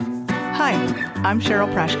Hi, I'm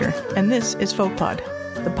Cheryl Prashker, and this is FolkPod,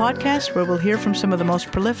 the podcast where we'll hear from some of the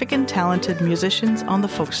most prolific and talented musicians on the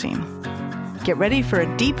folk scene. Get ready for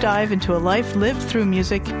a deep dive into a life lived through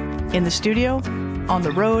music, in the studio, on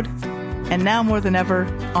the road, and now more than ever,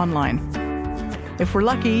 online. If we're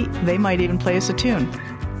lucky, they might even play us a tune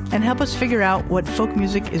and help us figure out what folk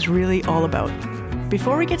music is really all about.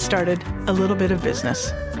 Before we get started, a little bit of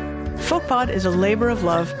business. FolkPod is a labor of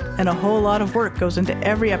love, and a whole lot of work goes into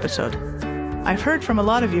every episode. I've heard from a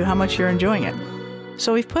lot of you how much you're enjoying it.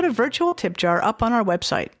 So we've put a virtual tip jar up on our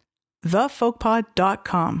website,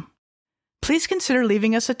 thefolkpod.com. Please consider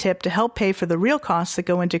leaving us a tip to help pay for the real costs that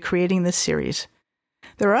go into creating this series.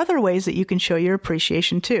 There are other ways that you can show your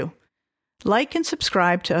appreciation too. Like and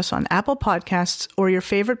subscribe to us on Apple Podcasts or your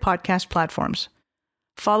favorite podcast platforms.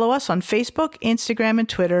 Follow us on Facebook, Instagram, and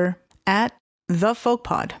Twitter at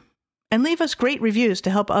thefolkpod. And leave us great reviews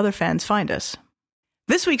to help other fans find us.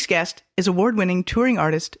 This week's guest is award-winning touring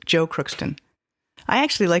artist Joe Crookston. I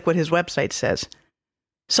actually like what his website says.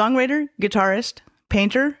 Songwriter, guitarist,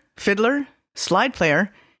 painter, fiddler, slide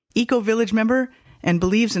player, eco-village member, and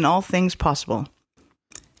believes in all things possible.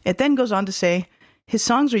 It then goes on to say, his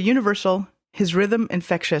songs are universal, his rhythm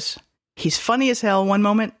infectious. He's funny as hell one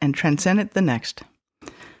moment and transcendent the next.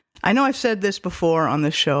 I know I've said this before on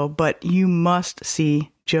this show, but you must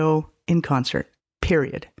see Joe in concert,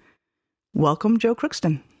 period. Welcome, Joe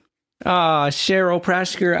Crookston. Cheryl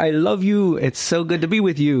Prashker, I love you. It's so good to be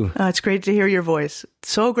with you. It's great to hear your voice.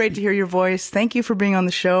 So great to hear your voice. Thank you for being on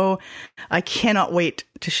the show. I cannot wait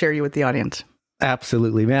to share you with the audience.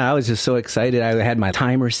 Absolutely, man. I was just so excited. I had my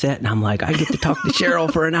timer set and I'm like, I get to talk to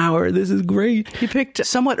Cheryl for an hour. This is great. You picked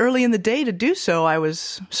somewhat early in the day to do so. I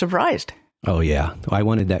was surprised. Oh, yeah. I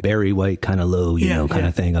wanted that Barry White kind of low, kind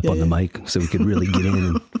of thing up on the mic so we could really get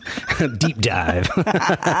in and deep dive.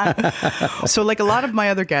 So like a lot of my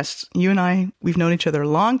other guests, you and I, we've known each other a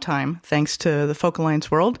long time, thanks to the Folk Alliance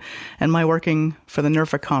World and my working for the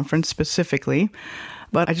NERFA conference specifically.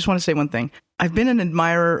 But I just want to say one thing. I've been an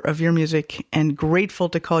admirer of your music and grateful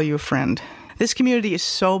to call you a friend. This community is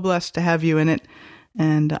so blessed to have you in it.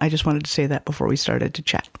 And I just wanted to say that before we started to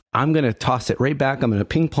chat. I'm going to toss it right back. I'm going to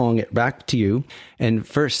ping pong it back to you. And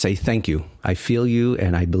first say thank you. I feel you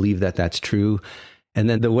and I believe that that's true. And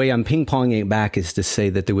then the way I'm ping ponging it back is to say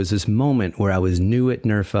that there was this moment where I was new at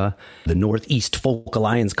NERFA, the Northeast Folk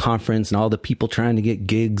Alliance Conference, and all the people trying to get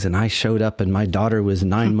gigs. And I showed up and my daughter was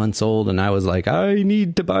 9 months old. And I was like, I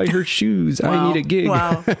need to buy her shoes. Wow. I need a gig.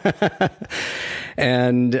 Wow.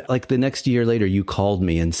 And like the next year later, you called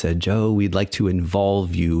me and said, Joe, we'd like to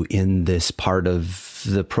involve you in this part of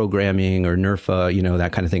the programming or NERFA,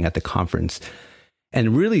 that kind of thing at the conference.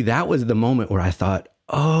 And really, that was the moment where I thought,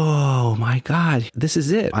 oh my God, this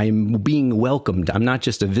is it. I'm being welcomed. I'm not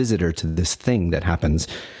just a visitor to this thing that happens.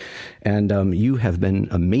 And you have been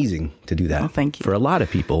amazing to do that. Oh, thank you. For a lot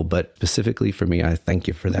of people, but specifically for me, I thank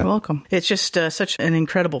you for that. You're welcome. It's just such an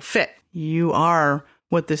incredible fit. You are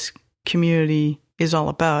what this community is all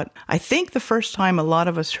about. I think the first time a lot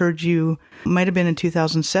of us heard you might have been in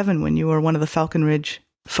 2007 when you were one of the Falcon Ridge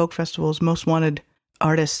Folk Festival's most wanted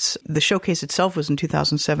artists. The showcase itself was in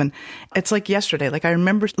 2007. It's like yesterday. Like I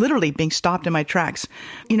remember literally being stopped in my tracks.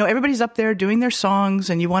 Everybody's up there doing their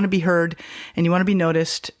songs and you want to be heard and you want to be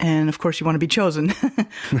noticed. And of course you want to be chosen.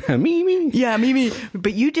 Me. Yeah, me.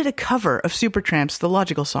 But you did a cover of Supertramp's The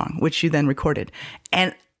Logical Song, which you then recorded.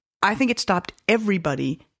 And I think it stopped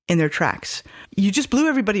everybody in their tracks. You just blew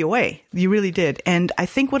everybody away. You really did. And I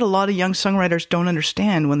think what a lot of young songwriters don't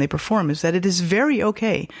understand when they perform is that it is very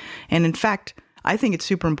okay. And in fact, I think it's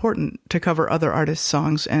super important to cover other artists'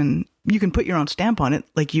 songs, and you can put your own stamp on it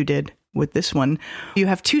like you did with this one. You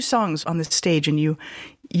have 2 songs on this stage and you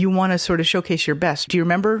want to sort of showcase your best. Do you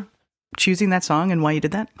remember choosing that song and why you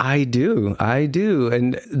did that? I do.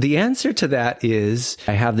 And the answer to that is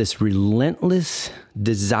I have this relentless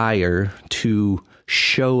desire to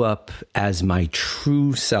show up as my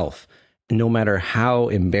true self, no matter how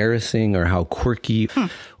embarrassing or how quirky.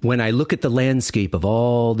 When I look at the landscape of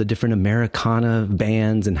all the different Americana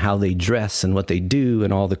bands and how they dress and what they do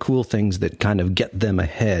and all the cool things that kind of get them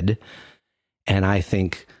ahead, and I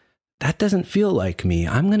think, that doesn't feel like me.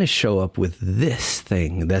 I'm going to show up with this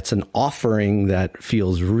thing that's an offering that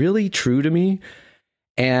feels really true to me.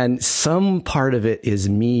 And some part of it is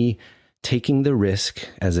me taking the risk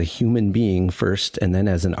as a human being first, and then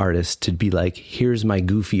as an artist to be like, here's my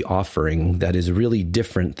goofy offering that is really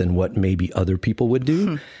different than what maybe other people would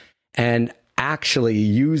do. And actually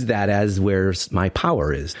use that as where my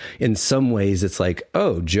power is. In some ways, it's like,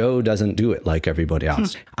 oh, Joe doesn't do it like everybody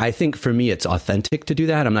else. I think for me, it's authentic to do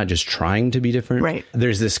that. I'm not just trying to be different. Right.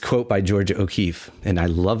 There's this quote by Georgia O'Keeffe, and I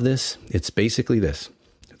love this. It's basically this: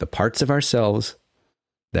 the parts of ourselves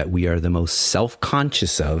that we are the most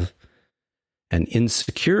self-conscious of and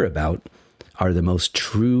insecure about are the most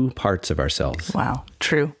true parts of ourselves. Wow.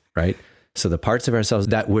 True. Right? So the parts of ourselves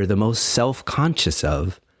that we're the most self-conscious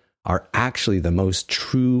of are actually the most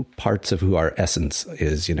true parts of who our essence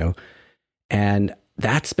is, you know? And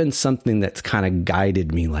that's been something that's kind of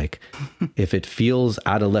guided me. Like, if it feels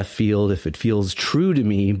out of left field, if it feels true to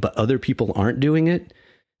me, but other people aren't doing it,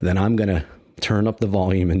 then I'm going to turn up the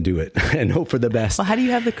volume and do it and hope for the best. Well, how do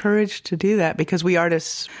you have the courage to do that? Because we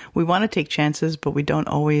artists, we want to take chances, but we don't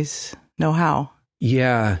always know how.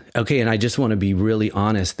 Yeah. Okay. And I just want to be really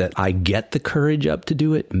honest that I get the courage up to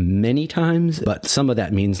do it many times, but some of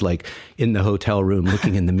that means like in the hotel room,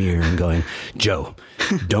 looking in the mirror and going, Joe,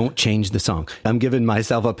 don't change the song. I'm giving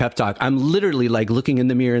myself a pep talk. I'm literally like looking in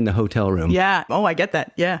the mirror in the hotel room. Yeah. Oh, I get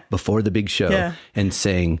that. Yeah. Before the big show and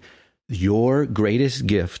saying, your greatest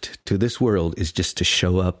gift to this world is just to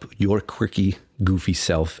show up your quirky, goofy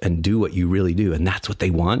self and do what you really do. And that's what they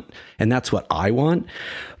want. And that's what I want.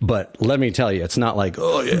 But let me tell you, it's not like,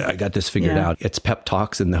 oh yeah, I got this figured out. It's pep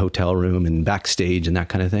talks in the hotel room and backstage and that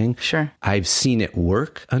kind of thing. Sure. I've seen it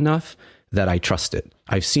work enough that I trust it.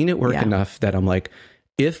 I've seen it work enough that I'm like,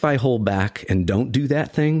 if I hold back and don't do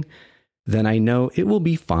that thing, then I know it will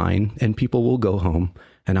be fine and people will go home.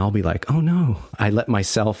 And I'll be like, oh no, I let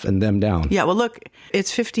myself and them down. Yeah, well, look,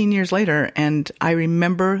 it's 15 years later, and I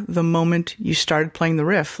remember the moment you started playing the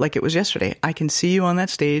riff like it was yesterday. I can see you on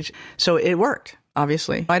that stage. So it worked,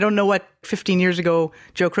 obviously. I don't know what 15 years ago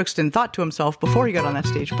Joe Crookston thought to himself before he got on that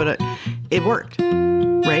stage, but it worked,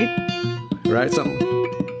 right? Right? Something.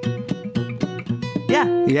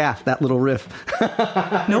 Yeah. Yeah, that little riff.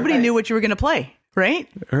 Nobody knew what you were going to play, right?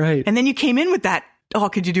 Right. And then you came in with that. Oh,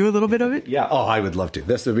 could you do a little bit of it? Yeah. Oh, I would love to.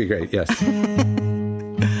 This would be great. Yes.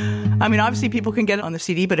 I mean, obviously people can get it on the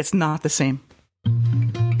CD, but it's not the same.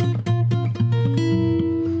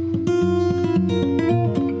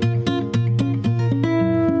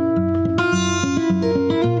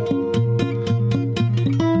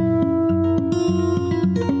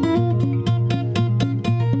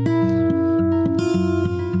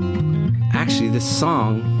 Actually, this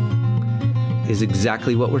song is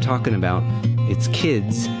exactly what we're talking about. It's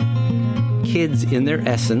kids in their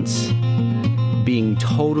essence, being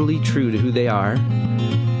totally true to who they are,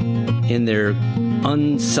 in their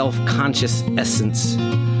unself-conscious essence.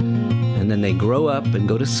 And then they grow up and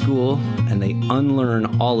go to school and they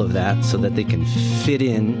unlearn all of that so that they can fit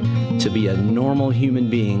in to be a normal human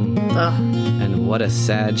being. And what a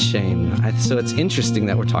sad shame. So it's interesting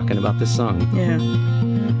that we're talking about this song. Yeah.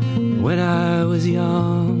 When I was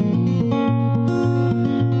young,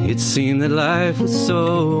 it seemed that life was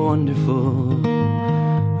so wonderful,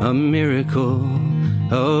 a miracle.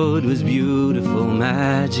 Oh, it was beautiful,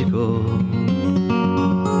 magical.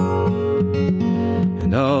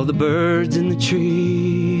 And all the birds in the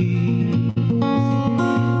tree,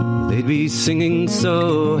 they'd be singing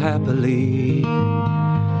so happily,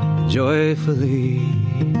 joyfully,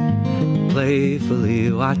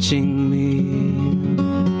 playfully watching me.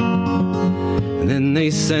 And then they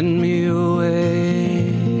send me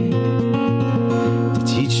away to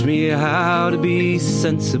teach me how to be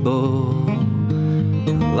sensible,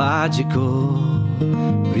 logical,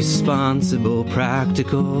 responsible,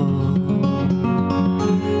 practical.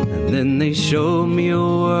 And then they showed me a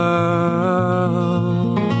world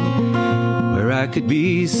where I could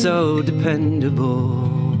be so dependable,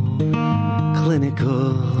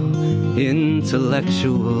 clinical,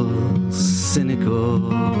 intellectual,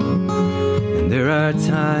 cynical. And there are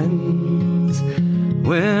times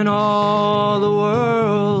when all the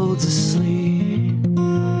world's asleep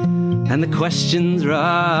and the questions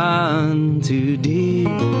run too deep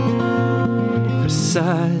for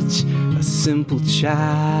such a simple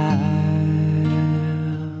child.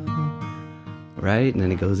 Right? And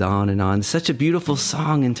then it goes on and on. Such a beautiful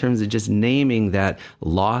song in terms of just naming that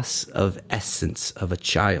loss of essence of a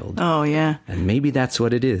child. Oh, yeah. And maybe that's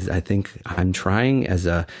what it is. I think I'm trying as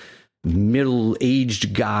a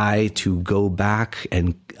middle-aged guy to go back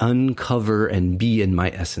and uncover and be in my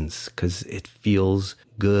essence because it feels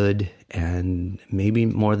good. And maybe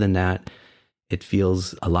more than that, it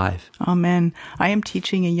feels alive. Oh, man. I am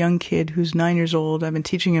teaching a young kid who's 9 years old. I've been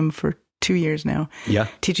teaching him for 2 years now. Yeah.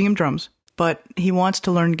 Teaching him drums. But he wants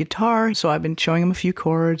to learn guitar, so I've been showing him a few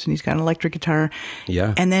chords, and he's got an electric guitar.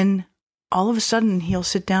 Yeah. And then all of a sudden he'll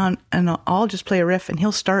sit down and I'll just play a riff and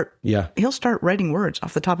he'll start writing words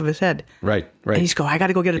off the top of his head. Right. And he's go, I got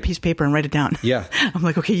to go get a piece of paper and write it down. Yeah. I'm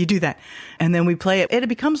like, okay, you do that. And then we play it. It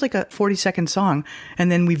becomes like a 40-second song.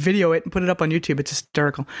 And then we video it and put it up on YouTube. It's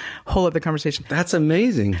hysterical. Whole other conversation. That's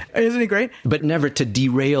amazing. Isn't it great? But never to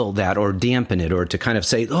derail that or dampen it or to kind of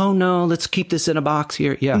say, oh no, let's keep this in a box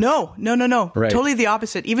here. Yeah. No. Right. Totally the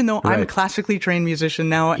opposite. Even though I'm a classically trained musician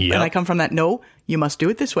now and I come from that, no, you must do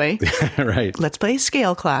it this way. Right. Let's play a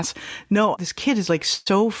scale class. No, this kid is like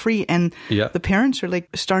so free. And the parents are like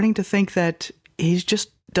starting to think that he just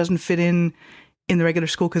doesn't fit in the regular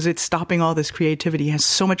school because it's stopping all this creativity. He has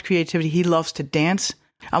so much creativity. He loves to dance.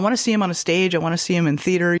 I want to see him on a stage. I want to see him in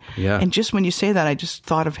theater. Yeah. And just when you say that, I just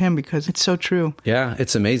thought of him because it's so true. Yeah,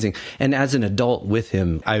 it's amazing. And as an adult with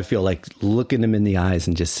him, I feel like looking him in the eyes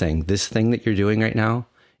and just saying, this thing that you're doing right now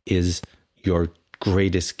is your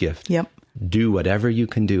greatest gift. Yep. Do whatever you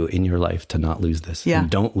can do in your life to not lose this. Yeah. And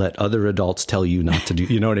don't let other adults tell you not to do,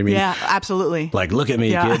 you know what I mean? Yeah, absolutely. Like, look at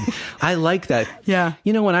me, kid. I like that. Yeah.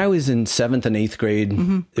 You know, when I was in 7th and 8th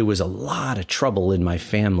grade, there was a lot of trouble in my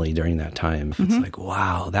family during that time. It's like,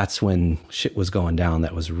 wow, that's when shit was going down.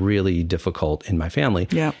 That was really difficult in my family.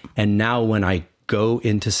 Yeah. And now when I go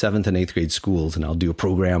into 7th and 8th grade schools and I'll do a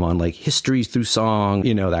program on like history through song,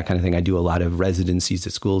 you know, that kind of thing. I do a lot of residencies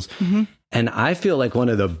at schools. And I feel like one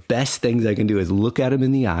of the best things I can do is look at them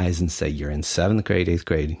in the eyes and say, you're in 7th grade, 8th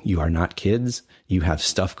grade. You are not kids. You have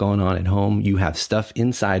stuff going on at home. You have stuff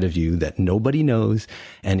inside of you that nobody knows.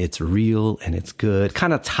 And it's real and it's good.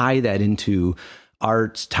 Kind of tie that into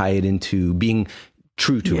arts, tie it into being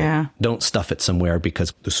true to it. Don't stuff it somewhere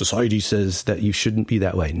because the society says that you shouldn't be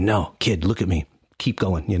that way. No, kid, look at me. Keep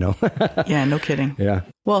going, you know? Yeah, no kidding. Yeah.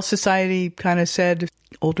 Well, society kind of said,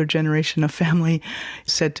 older generation of family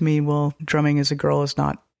said to me, well, drumming as a girl is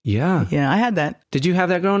not. Yeah. Yeah, I had that. Did you have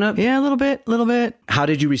that growing up? Yeah, a little bit. How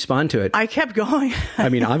did you respond to it? I kept going. I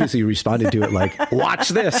mean, obviously you responded to it like, watch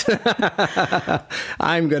this.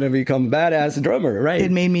 I'm going to become a badass drummer, right?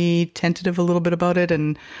 It made me tentative a little bit about it.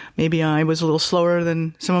 And maybe I was a little slower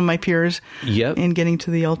than some of my peers in getting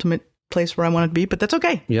to the ultimate place where I wanted to be, but that's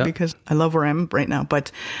okay because I love where I am right now.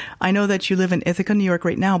 But I know that you live in Ithaca, New York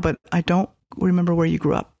right now, but I don't remember where you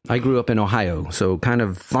grew up. I grew up in Ohio, so kind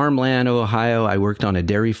of farmland, Ohio. I worked on a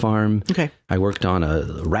dairy farm. Okay. I worked on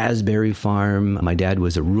a raspberry farm. My dad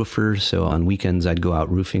was a roofer, so on weekends I'd go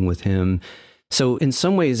out roofing with him. So in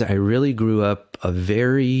some ways, I really grew up a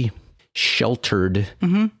very sheltered,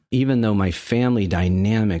 even though my family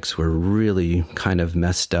dynamics were really kind of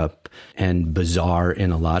messed up and bizarre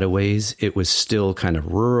in a lot of ways. It was still kind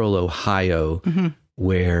of rural Ohio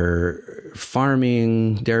where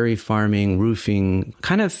farming, dairy farming, roofing,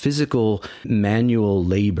 kind of physical manual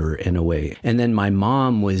labor in a way. And then my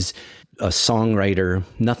mom was a songwriter,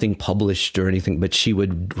 nothing published or anything, but she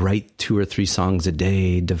would write 2 or 3 songs a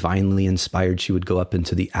day, divinely inspired. She would go up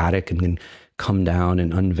into the attic and then come down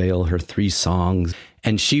and unveil her 3 songs.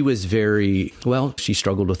 And she was she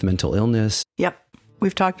struggled with mental illness. Yep.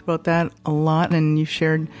 We've talked about that a lot, and you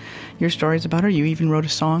shared your stories about her. You even wrote a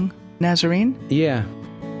song, Nazarene. Yeah.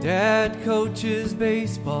 Dad coaches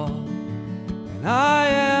baseball, and I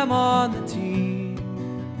am on the team.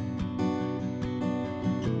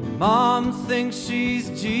 Mom thinks she's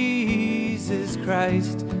Jesus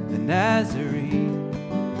Christ, the Nazarene.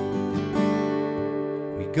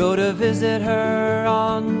 We go to visit her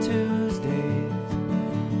on Tuesdays,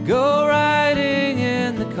 go riding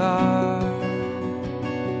in the car,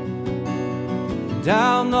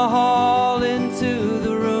 down the hall into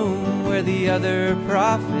the room where the other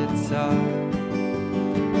prophets are.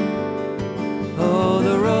 Oh,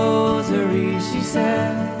 the rosary, she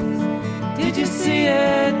says, did you see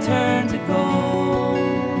it turn to gold?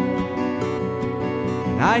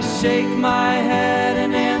 And I shake my head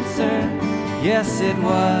and answer, yes, it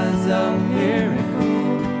was a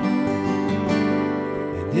miracle.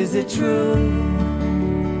 And is it true?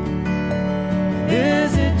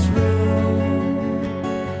 Is it true?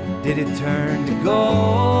 Did it turn to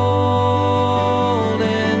gold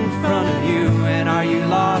in front of you? And are you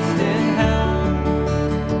lost in hell?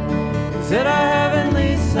 Is it a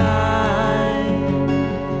heavenly sign?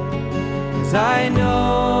 'Cause I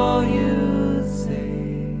know you say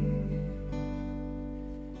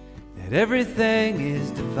that everything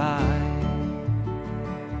is divine.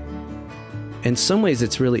 In some ways,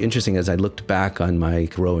 it's really interesting. As I looked back on my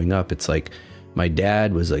growing up, it's like my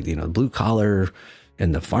dad was like, blue collar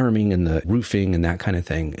and the farming and the roofing and that kind of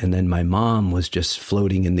thing. And then my mom was just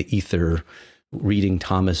floating in the ether reading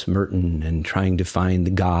Thomas Merton and trying to find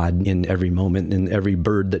the God in every moment and every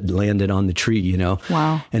bird that landed on the tree, you know?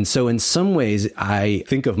 Wow. And so in some ways, I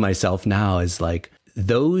think of myself now as like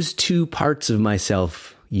those two parts of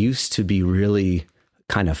myself used to be really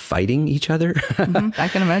kind of fighting each other. I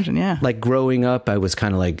can imagine, yeah. Like growing up, I was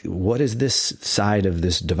kind of like, what is this side of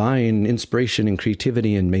this divine inspiration and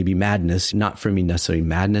creativity and maybe madness? Not for me necessarily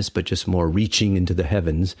madness, but just more reaching into the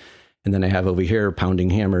heavens. And then I have over here pounding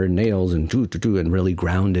hammer and nails and and really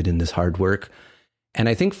grounded in this hard work. And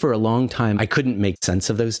I think for a long time, I couldn't make sense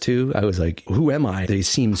of those two. I was like, who am I? They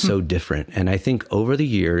seem so different. And I think over the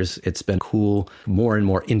years, it's been cool more and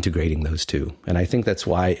more integrating those two. And I think that's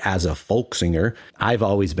why as a folk singer, I've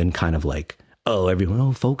always been kind of like,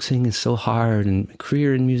 everyone, folk sing is so hard and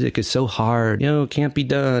career in music is so hard, it can't be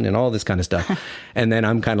done and all this kind of stuff. And then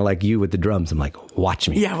I'm kind of like you with the drums. I'm like, watch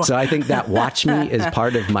me. Yeah, well, so I think that watch me is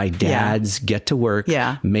part of my dad's get to work,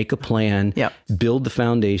 make a plan, build the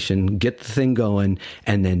foundation, get the thing going,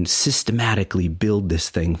 and then systematically build this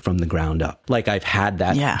thing from the ground up. Like I've had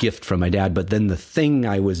that gift from my dad, but then the thing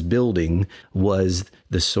I was building was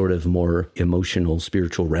the sort of more emotional,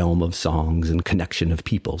 spiritual realm of songs and connection of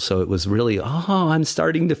people. So it was really, I'm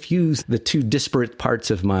starting to fuse the two disparate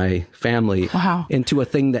parts of my family into a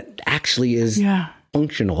thing that actually is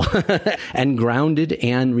functional and grounded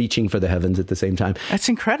and reaching for the heavens at the same time. That's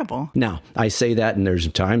incredible. Now, I say that, and there's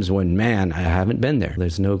times when, man, I haven't been there.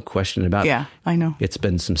 There's no question about it. Yeah, I know. It's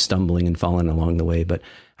been some stumbling and falling along the way, but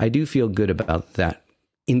I do feel good about that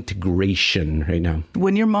integration right now.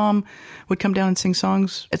 When your mom would come down and sing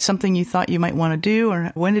songs, it's something you thought you might want to do,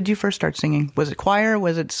 or when did you first start singing? Was it choir?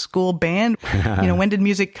 Was it school band? When did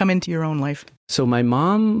music come into your own life? So my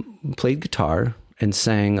mom played guitar and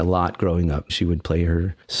sang a lot growing up. She would play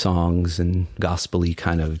her songs and gospel-y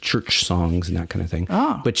kind of church songs and that kind of thing.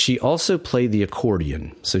 Oh. But she also played the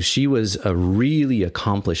accordion. So she was a really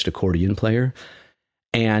accomplished accordion player.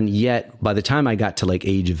 And yet, by the time I got to like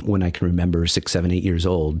age of when I can remember 6, 7, 8 years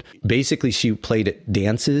old, basically she played at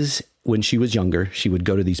dances. When she was younger, she would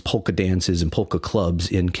go to these polka dances and polka clubs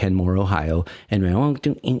in Kenmore, Ohio, and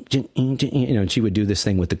and she would do this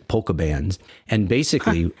thing with the polka bands. And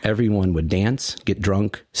basically, everyone would dance, get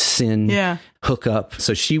drunk, sin, hook up.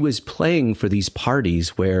 So she was playing for these parties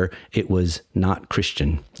where it was not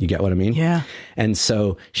Christian. You get what I mean? Yeah. And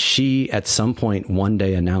so she, at some point, one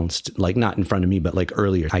day announced, like not in front of me, but like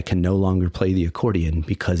earlier, I can no longer play the accordion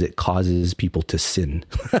because it causes people to sin.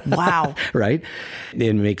 Wow. Right?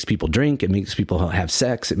 It makes people drink. It makes people have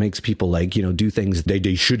sex. It makes people do things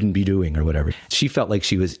they shouldn't be doing or whatever. She felt like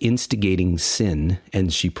she was instigating sin,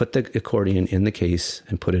 and she put the accordion in the case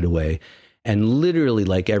and put it away. And literally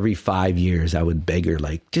like every 5 years, I would beg her,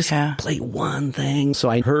 like, just play one thing. So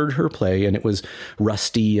I heard her play, and it was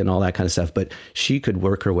rusty and all that kind of stuff, but she could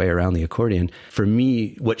work her way around the accordion. For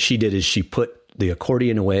me, what she did is she put the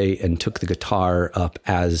accordion away and took the guitar up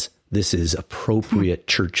as this is appropriate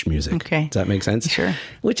church music. Okay. Does that make sense? Sure.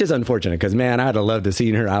 Which is unfortunate because, man, I'd have loved to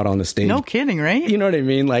seen her out on the stage. No kidding, right? You know what I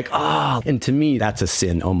mean? Like, and to me, that's a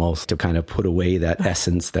sin almost, to kind of put away that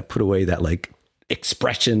essence, put away that like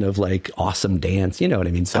expression of like awesome dance. You know what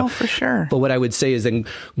I mean? So, for sure. But what I would say is then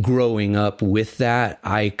growing up with that,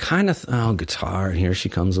 I kind of, guitar, and here she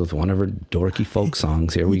comes with one of her dorky folk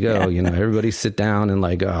songs. Here we go. Everybody sit down and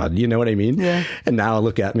like, you know what I mean? Yeah. And now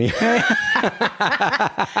look at me.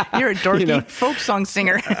 You're a dorky folk song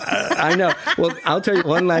singer. I know. Well, I'll tell you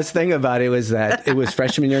one last thing about it was that it was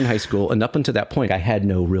freshman year in high school. And up until that point, I had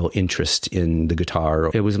no real interest in the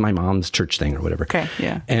guitar. It was my mom's church thing or whatever. Okay.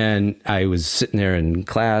 Yeah. And I was sitting there in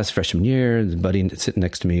class freshman year. The buddy sitting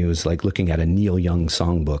next to me was like looking at a Neil Young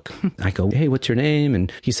songbook. I go, hey, what's your name?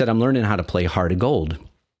 And he said, I'm learning how to play Heart of Gold.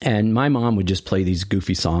 And my mom would just play these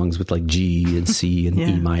goofy songs with like G and C and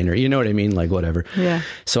E minor. You know what I mean? Like whatever. Yeah.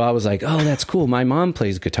 So I was like, oh, that's cool. My mom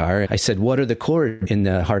plays guitar. I said, what are the chords in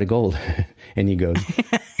the Heart of Gold? And he goes,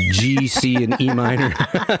 G, C, and E minor.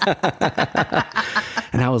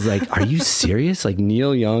 And I was like, are you serious? Like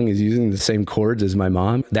Neil Young is using the same chords as my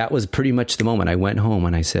mom? That was pretty much the moment. I went home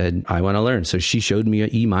and I said, I want to learn. So she showed me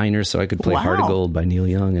an E minor so I could play Heart of Gold by Neil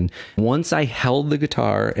Young. And once I held the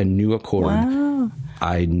guitar and knew a chord,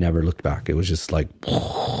 I never looked back. It was just like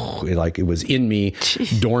it was in me,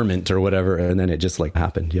 dormant or whatever. And then it just like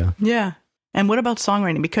happened. Yeah. Yeah. And what about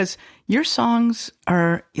songwriting? Because your songs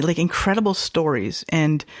are like incredible stories.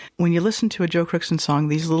 And when you listen to a Joe Crookston song,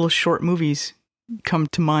 these little short movies come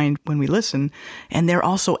to mind when we listen. And they're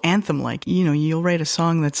also anthem-like. You'll write a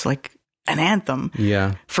song that's like an anthem.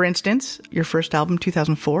 Yeah. For instance, your first album,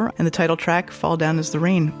 2004, and the title track, Fall Down As the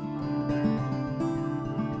Rain.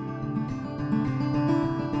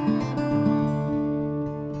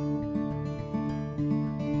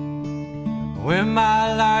 When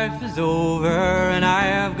my life is over and I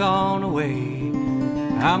have gone away,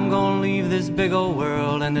 I'm gonna leave this big old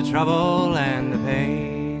world and the trouble and the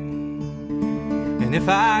pain. And if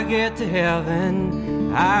I get to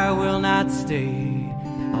heaven, I will not stay.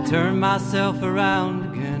 I'll turn myself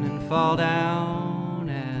around again and fall down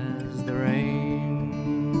as the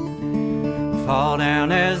rain. Fall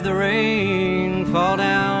down as the rain, fall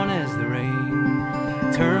down as the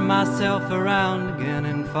rain. Turn myself around again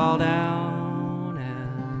and fall down.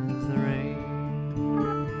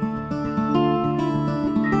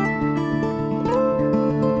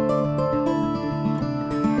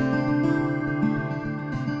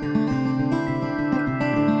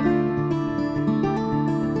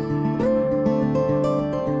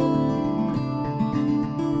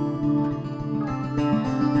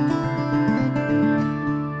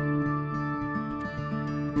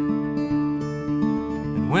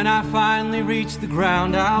 When I finally reach the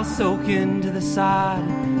ground, I'll soak into the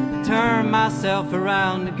side, turn myself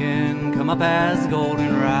around again, come up as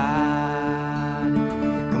goldenrod,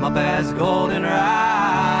 come up as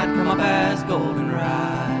goldenrod, come up as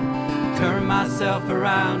goldenrod, turn myself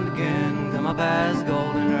around again, come up as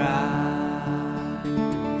goldenrod,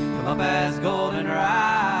 come up as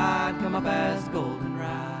goldenrod, come up as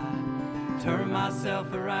goldenrod, turn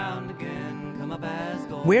myself around again.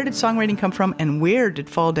 Where did songwriting come from, and where did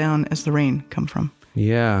Fall Down as the Rain come from?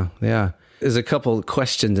 Yeah. There's a couple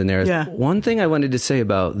questions in there. Yeah. One thing I wanted to say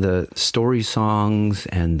about the story songs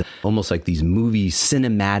and almost like these movie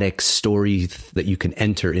cinematic stories that you can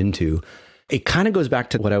enter into, it kind of goes back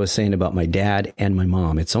to what I was saying about my dad and my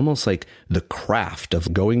mom. It's almost like the craft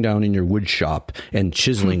of going down in your wood shop and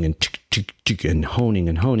chiseling and and honing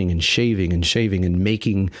and shaving and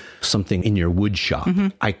making something in your wood shop. Mm-hmm.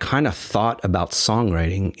 I kind of thought about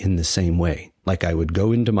songwriting in the same way. Like I would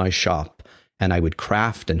go into my shop and I would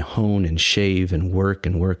craft and hone and shave and work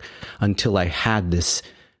until I had this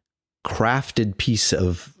crafted piece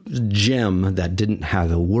of gem that didn't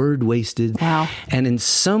have a word wasted. Wow. And in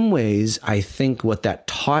some ways, I think what that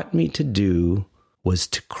taught me to do was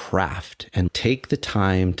to craft and take the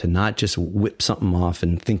time to not just whip something off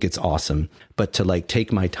and think it's awesome, but to like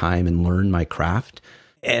take my time and learn my craft.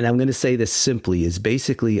 And I'm going to say this simply is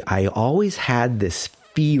basically, I always had this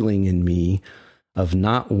feeling in me of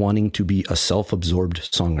not wanting to be a self-absorbed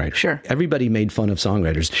songwriter. Sure. Everybody made fun of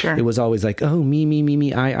songwriters. Sure. It was always like, oh,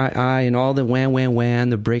 me, I, and all the whan,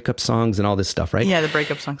 the breakup songs and all this stuff, right? Yeah, the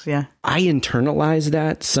breakup songs, yeah. I internalized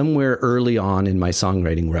that somewhere early on in my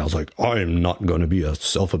songwriting where I was like, I am not going to be a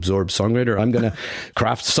self-absorbed songwriter. I'm going to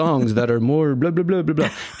craft songs that are more blah, blah, blah, blah,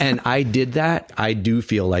 blah. And I did that. I do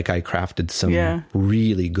feel like I crafted some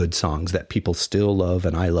really good songs that people still love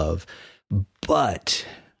and I love. But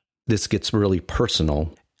this gets really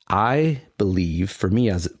personal. I believe for me,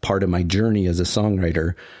 as part of my journey as a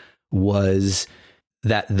songwriter, was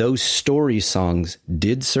that those story songs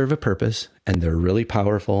did serve a purpose and they're really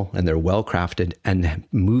powerful and they're well crafted and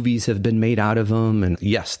movies have been made out of them. And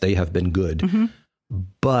yes, they have been good, mm-hmm.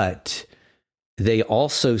 but they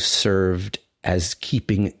also served as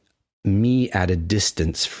keeping me at a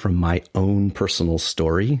distance from my own personal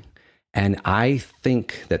story. And I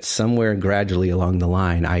think that somewhere gradually along the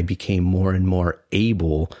line, I became more and more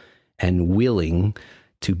able and willing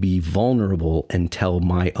to be vulnerable and tell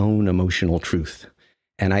my own emotional truth.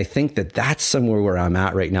 And I think that that's somewhere where I'm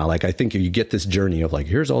at right now. Like, I think if you get this journey of like,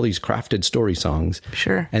 here's all these crafted story songs.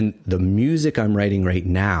 Sure. And the music I'm writing right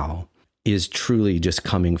now is truly just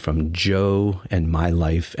coming from Joe and my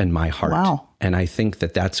life and my heart. Wow. And I think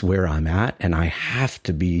that that's where I'm at. And I have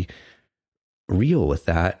to be real with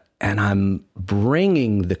that. And I'm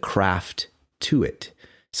bringing the craft to it.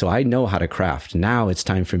 So I know how to craft. Now it's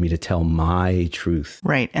time for me to tell my truth.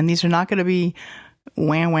 Right. And these are not going to be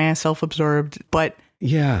wah, self-absorbed, but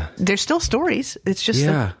yeah, they're still stories. It's just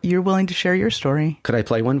that you're willing to share your story. Could I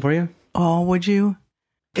play one for you? Oh, would you?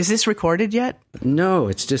 Is this recorded yet? No,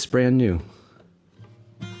 it's just brand new.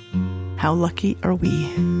 How lucky are we?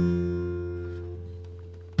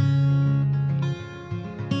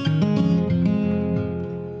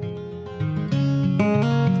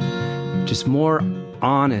 Just more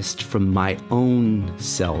honest from my own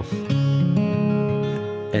self.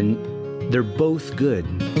 And they're both good.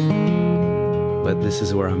 But this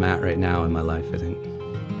is where I'm at right now in my life, I think.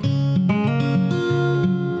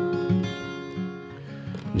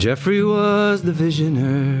 Jeffrey was the visioner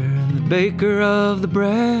and the baker of the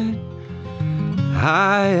bread,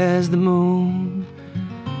 high as the moon,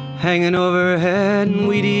 hanging overhead, and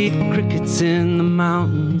we'd eat crickets in the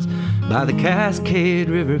mountains by the Cascade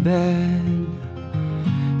riverbed.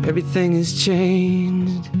 Everything has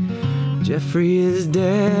changed, Jeffrey is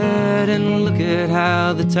dead, and look at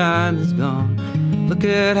how the time is gone. Look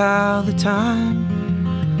at how the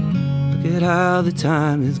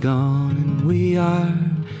time is gone, and we are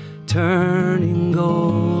turning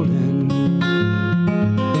golden.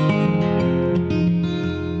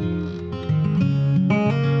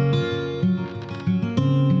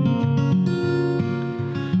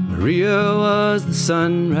 Maria was the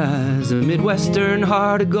sunrise, a Midwestern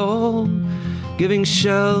heart of gold, giving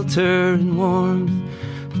shelter and warmth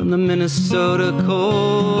from the Minnesota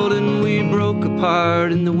cold. And we broke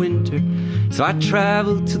apart in the winter, so I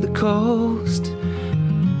traveled to the coast,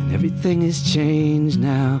 and everything has changed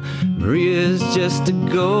now. Maria's just a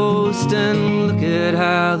ghost, and look at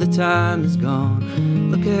how the time is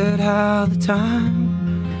gone. Look at how the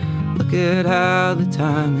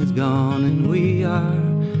time is gone, and we are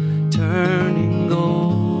turning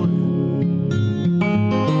golden.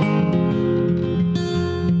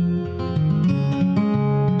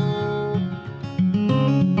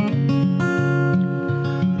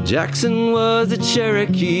 Jackson was a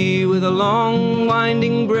Cherokee with a long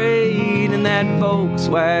winding braid and that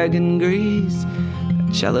Volkswagen Grease,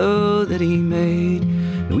 that cello that he made.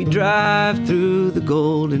 And we drive through the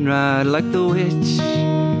goldenrod like the witch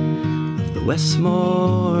of the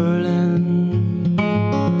Westmoreland.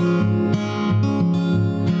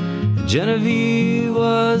 Genevieve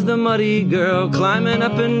was the muddy girl climbing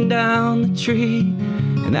up and down the tree,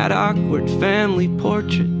 and that awkward family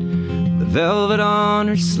portrait, the velvet on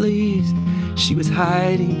her sleeves. She was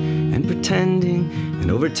hiding and pretending,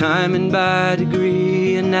 and over time and by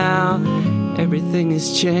degree, and now everything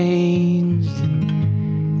has changed,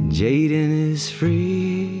 and Jaden is free.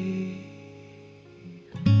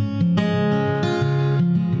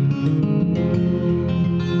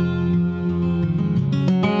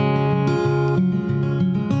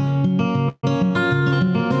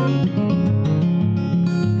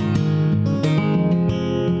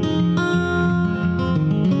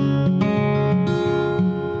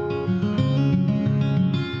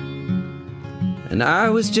 And I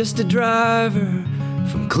was just a driver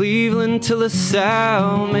from Cleveland to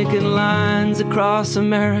LaSalle, making lines across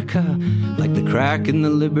America like the crack in the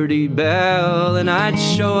Liberty Bell. And I'd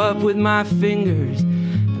show up with my fingers,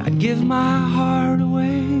 and I'd give my heart away.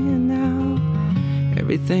 And now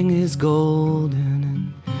everything is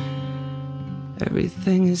golden, and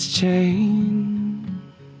everything has changed.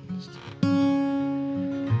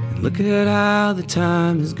 And look at how the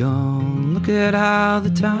time is gone. Look at how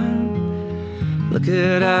the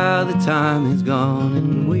time is gone,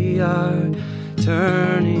 and we are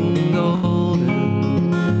turning golden.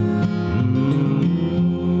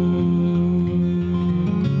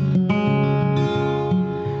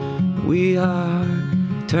 We are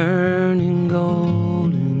turning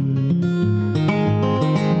golden.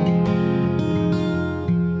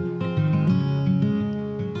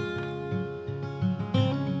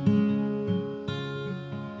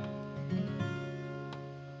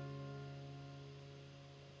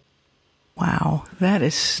 Wow, that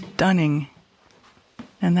is stunning.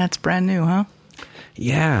 And that's brand new, huh?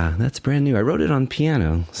 Yeah, that's brand new. I wrote it on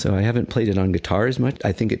piano, so I haven't played it on guitar as much.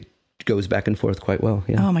 I think it goes back and forth quite well.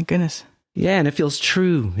 Yeah. Oh, my goodness. Yeah, and it feels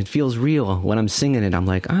true. It feels real. When I'm singing it, I'm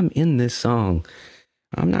like, I'm in this song.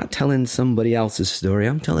 I'm not telling somebody else's story.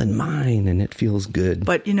 I'm telling mine, and it feels good.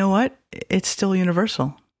 But you know what? It's still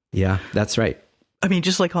universal. Yeah, that's right. I mean,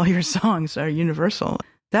 just like all your songs are universal.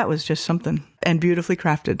 That was just something. And beautifully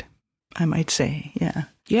crafted, I might say. Yeah.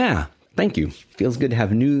 Yeah. Thank you. Feels good to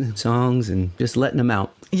have new songs and just letting them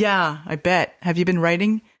out. Yeah, I bet. Have you been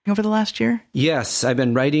writing over the last year? Yes, I've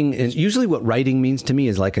been writing. And usually what writing means to me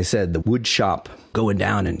is, like I said, the wood shop, going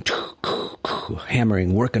down and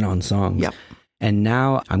hammering, working on songs. Yep. And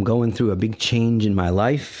now I'm going through a big change in my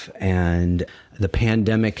life, and the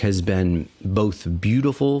pandemic has been both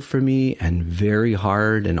beautiful for me and very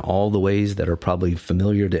hard in all the ways that are probably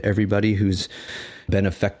familiar to everybody who's been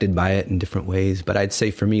affected by it in different ways. But I'd say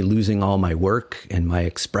for me, losing all my work and my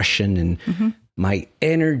expression and my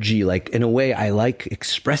energy, like in a way, I like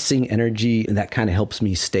expressing energy, and that kind of helps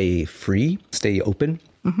me stay free, stay open,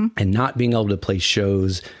 and not being able to play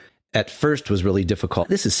shows at first was really difficult.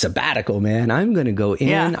 This is sabbatical, man. I'm going to go in.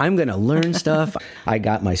 Yeah. I'm going to learn stuff. I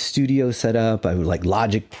got my studio set up. I was like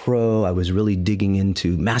Logic Pro. I was really digging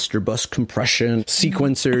into master bus compression,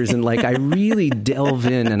 sequencers, and like I really delve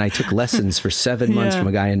in, and I took lessons for 7 months from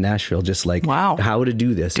a guy in Nashville, just like Wow. how to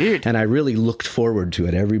do this. Dude. And I really looked forward to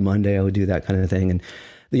it. Every Monday I would do that kind of thing. And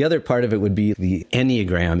The other part of it would be the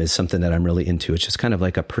Enneagram is something that I'm really into. It's just kind of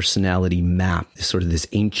like a personality map, sort of this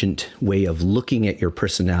ancient way of looking at your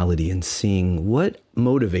personality and seeing what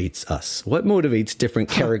motivates us, what motivates different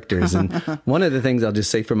characters. And one of the things I'll just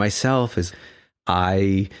say for myself is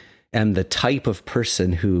I am the type of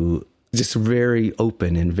person who just very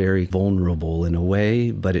open and very vulnerable in a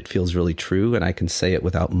way, but it feels really true. And I can say it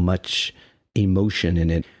without much emotion in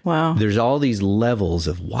it. Wow. There's all these levels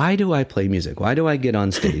of why do I play music? Why do I get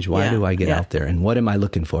on stage? Why do I get out there? And what am I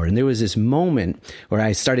looking for? And there was this moment where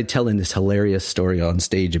I started telling this hilarious story on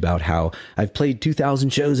stage about how I've played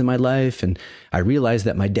 2,000 shows in my life. And I realized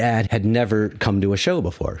that my dad had never come to a show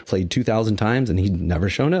before, played 2,000 times and he'd never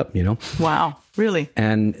shown up, you know? Wow. Really?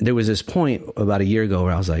 And there was this point about a year ago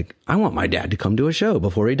where I was like, I want my dad to come to a show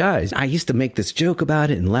before he dies. I used to make this joke about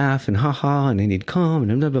it and laugh and haha, and then he'd come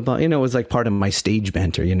and blah, blah, blah. You know, it was like part of my stage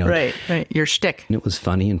banter, you know. Right. Your shtick. And it was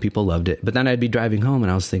funny and people loved it. But then I'd be driving home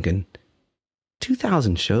and I was thinking,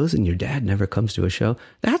 2,000 shows and your dad never comes to a show?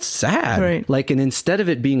 That's sad. Right. Like, and instead of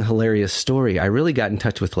it being a hilarious story, I really got in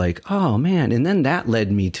touch with like, oh man. And then that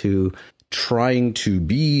led me to trying to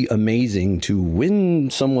be amazing to win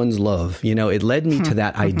someone's love. You know, it led me to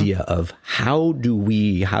that idea of how do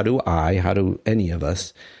any of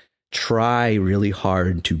us try really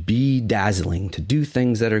hard to be dazzling, to do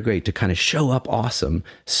things that are great, to kind of show up awesome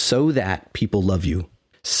so that people love you,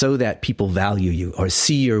 so that people value you or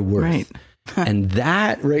see your worth. Right. And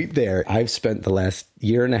that right there, I've spent the last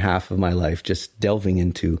year and a half of my life just delving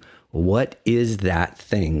into what is that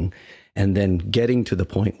thing, and then getting to the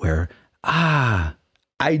point where I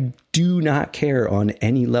do not care on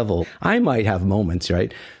any level. I might have moments,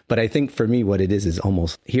 right? But I think for me, what it is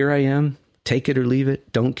almost, here I am, take it or leave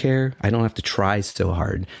it, don't care. I don't have to try so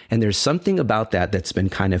hard. And there's something about that that's been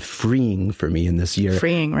kind of freeing for me in this year.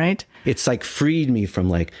 Freeing, right? It's like freed me from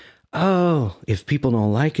like, oh, if people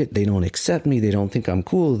don't like it, they don't accept me, they don't think I'm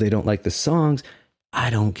cool, they don't like the songs,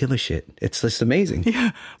 I don't give a shit. It's just amazing.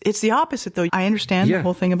 Yeah. It's the opposite, though. I understand the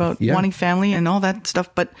whole thing about wanting family and all that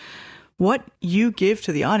stuff, but what you give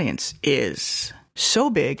to the audience is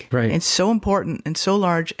so big and so important and so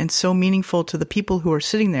large and so meaningful to the people who are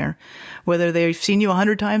sitting there, whether they've seen you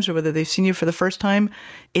 100 times or whether they've seen you for the first time.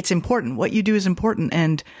 It's important. What you do is important.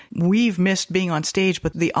 And we've missed being on stage,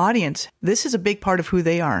 but the audience, this is a big part of who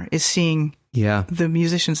they are, is seeing the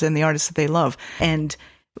musicians and the artists that they love. And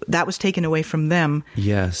that was taken away from them.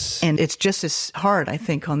 Yes. And it's just as hard, I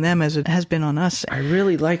think, on them as it has been on us. I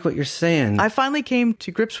really like what you're saying. I finally came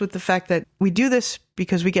to grips with the fact that we do this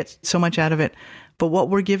because we get so much out of it, but what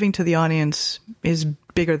we're giving to the audience is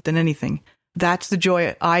bigger than anything. That's the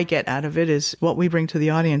joy I get out of it, is what we bring to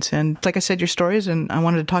the audience. And like I said, your stories, and I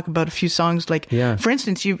wanted to talk about a few songs. Like, for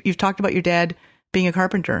instance, you've talked about your dad being a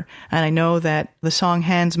carpenter, and I know that the song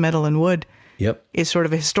Hands, Metal, and Wood is sort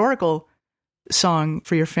of a historical song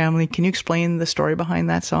for your family. Can you explain the story behind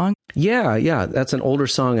that song? Yeah. That's an older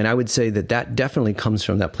song. And I would say that definitely comes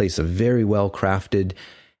from that place of very well crafted.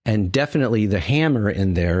 And definitely the hammer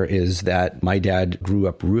in there is that my dad grew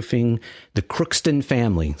up roofing the Crookston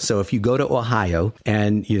family. So if you go to Ohio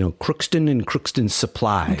and, you know, Crookston and Crookston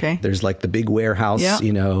Supply, there's like the big warehouse,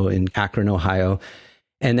 you know, in Akron, Ohio.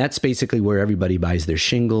 And that's basically where everybody buys their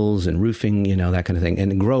shingles and roofing, you know, that kind of thing.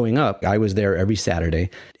 And growing up, I was there every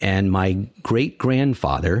Saturday. And my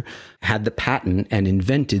great-grandfather had the patent and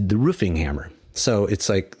invented the roofing hammer. So it's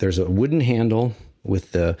like there's a wooden handle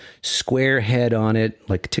with the square head on it,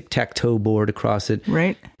 like a tic-tac-toe board across it.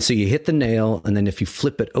 Right. So you hit the nail, and then if you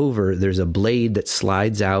flip it over, there's a blade that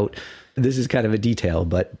slides out. This is kind of a detail,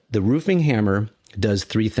 but the roofing hammer does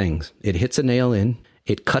three things. It hits a nail in,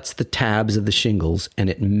 it cuts the tabs of the shingles, and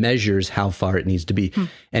it measures how far it needs to be.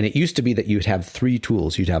 And it used to be that you'd have three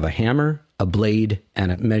tools. You'd have a hammer, a blade,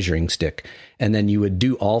 and a measuring stick. And then you would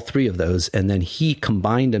do all three of those. And then he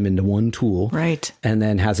combined them into one tool. Right. And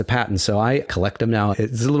then has a patent. So I collect them now.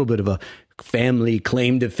 It's a little bit of a family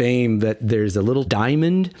claim to fame that there's a little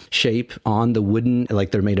diamond shape on the wooden, like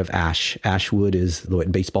they're made of ash. Ash wood is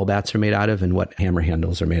what baseball bats are made out of and what hammer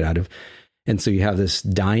handles are made out of. And so you have this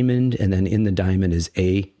diamond, and then in the diamond is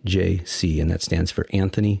AJC, and that stands for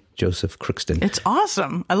Anthony Joseph Crookston. It's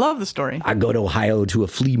awesome. I love the story. I go to Ohio to a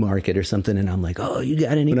flea market or something, and I'm like, oh, you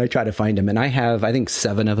got any? And I try to find them, and I have, I think,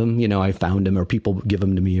 7 of them. You know, I found them, or people give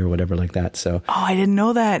them to me or whatever like that. So, oh, I didn't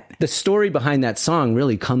know that. The story behind that song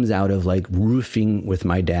really comes out of like roofing with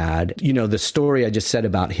my dad. You know, the story I just said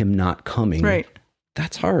about him not coming. Right.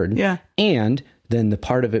 That's hard. Yeah. And then the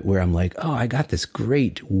part of it where I'm like, oh, I got this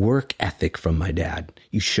great work ethic from my dad.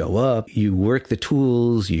 You show up, you work the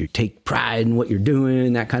tools, you take pride in what you're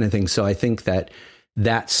doing, that kind of thing. So I think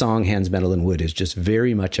that song, Hands, Metal, and Wood, is just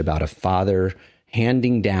very much about a father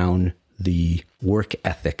handing down the work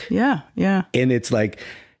ethic. Yeah, yeah. And it's like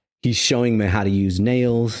he's showing me how to use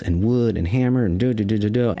nails and wood and hammer and do.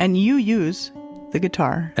 And you use the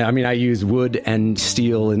guitar. I mean, I use wood and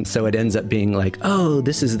steel, and so it ends up being like, oh,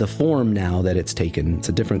 this is the form now that it's taken. It's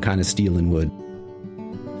a different kind of steel and wood.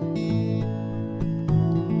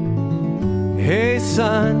 Hey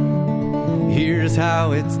son, here's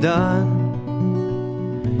how it's done.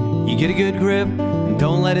 You get a good grip and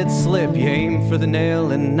don't let it slip. You aim for the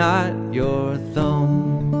nail and not your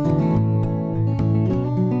thumb.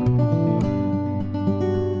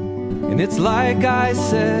 And it's like I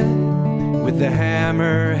said with the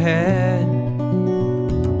hammerhead,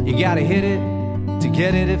 you gotta hit it to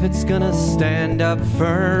get it if it's gonna stand up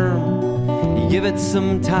firm. You give it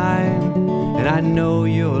some time and I know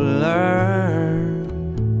you'll learn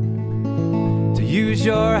to use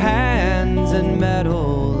your hands and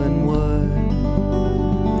metal and wood.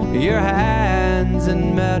 Your hands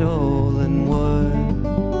and metal and wood.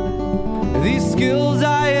 These skills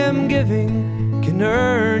I am giving can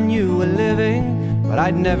earn you a living, but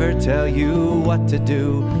I'd never tell you what to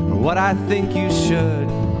do or what I think you should.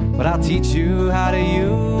 But I'll teach you how to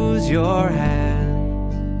use your hands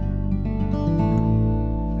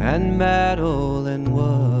and metal and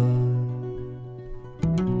wood.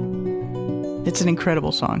 It's an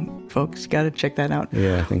incredible song, folks. Got to check that out.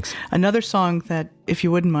 Yeah, thanks. Another song that, if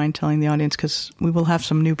you wouldn't mind telling the audience, because we will have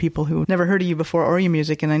some new people who never heard of you before or your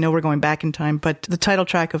music, and I know we're going back in time, but the title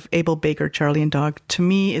track of Abel Baker, Charlie and Dog, to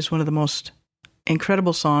me is one of the most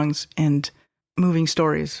incredible songs and moving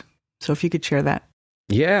stories. So if you could share that.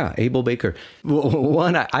 Yeah, Abel Baker.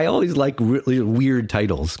 One, I always like really weird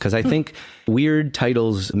titles because I think weird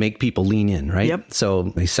titles make people lean in, right? Yep.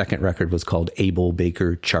 So my second record was called Abel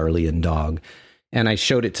Baker, Charlie and Dog. And I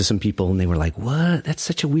showed it to some people and they were like, what? That's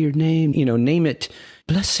such a weird name. You know, name it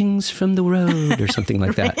Blessings from the Road or something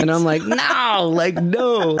like that. Right. And I'm like,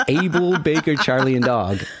 no. Abel Baker, Charlie and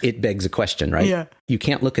Dog. It begs a question, right? Yeah. You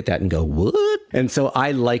can't look at that and go, what? And so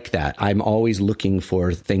I like that. I'm always looking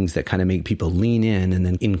for things that kind of make people lean in and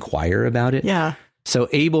then inquire about it. Yeah. So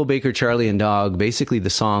Abel Baker, Charlie and Dog, basically the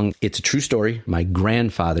song, it's a true story. My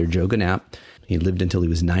grandfather, Joe Gannap, he lived until he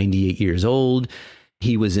was 98 years old.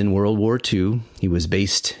 He was in World War II. He was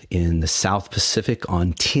based in the South Pacific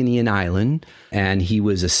on Tinian Island, and he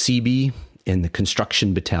was a Seabee in the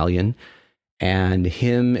construction battalion. And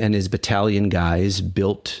him and his battalion guys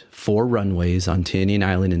built 4 runways on Tinian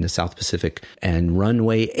Island in the South Pacific. And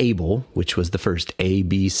runway Abel, which was the first A,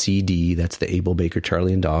 B, C, D, that's the Abel Baker,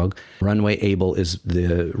 Charlie and Dog. Runway Abel is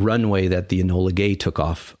the runway that the Enola Gay took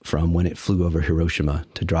off from when it flew over Hiroshima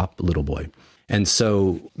to drop Little Boy. And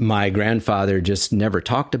so my grandfather just never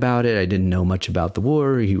talked about it. I didn't know much about the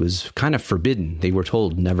war. He was kind of forbidden. They were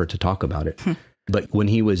told never to talk about it. But when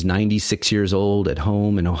he was 96 years old at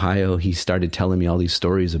home in Ohio, he started telling me all these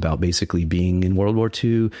stories about basically being in World War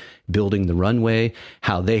II, building the runway,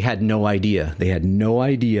 how they had no idea. They had no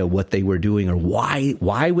idea what they were doing or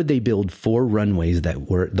why would they build 4 runways that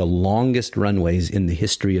were the longest runways in the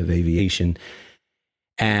history of aviation.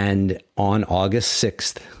 And on August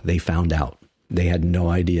 6th, they found out. They had no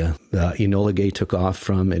idea. Enola Gay took off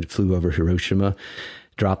from, it flew over Hiroshima,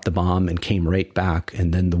 dropped the bomb and came right back.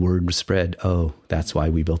 And then the word was spread. Oh, that's why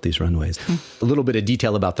we built these runways. A little bit of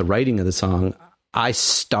detail about the writing of the song. I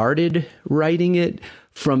started writing it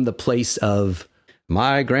from the place of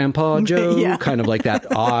my grandpa Joe, Yeah. kind of like that.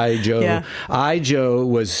 Joe. Yeah. Joe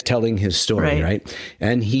was telling his story, right?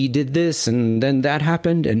 And he did this and then that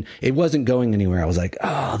happened and it wasn't going anywhere. I was like,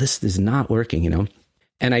 oh, this is not working, you know?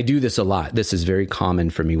 And I do this a lot. This is very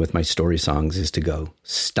common for me with my story songs is to go,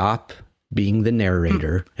 stop being the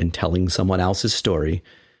narrator and telling someone else's story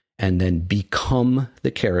and then become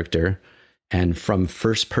the character. And from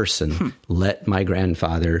first person, let my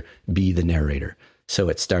grandfather be the narrator. So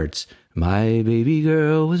it starts, my baby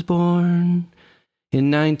girl was born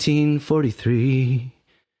in 1943,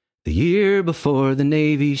 the year before the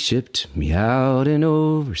Navy shipped me out and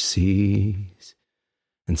overseas.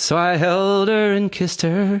 And so I held her and kissed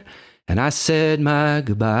her, and I said my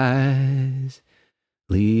goodbyes,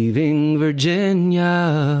 leaving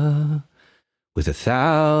Virginia with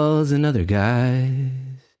 1,000 other guys,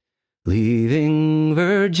 leaving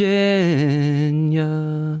Virginia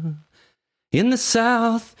in the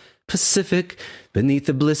South Pacific beneath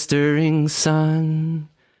the blistering sun.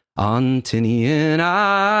 On Tinian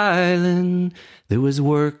Island there was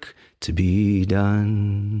work to be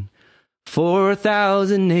done.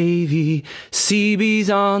 4,000 Navy Seabees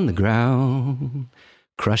on the ground,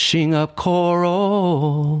 crushing up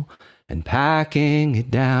coral and packing it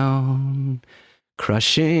down,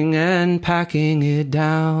 crushing and packing it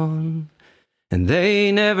down. and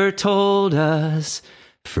they never told us,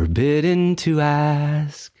 forbidden to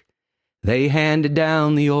ask. They handed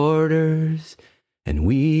down the orders, and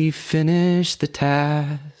we finished the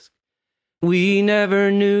task. We never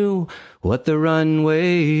knew what the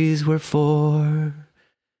runways were for,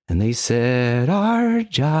 and they said our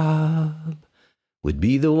job would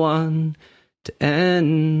be the one to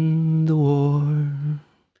end the war.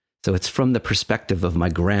 So it's from the perspective of my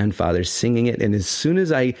grandfather singing it, and as soon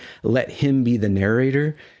as I let him be the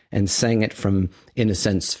narrator and sang it from, in a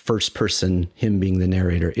sense, first person, him being the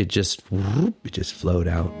narrator, it just flowed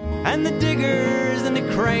out. And the diggers and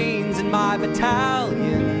the cranes and my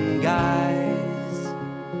battalion guys,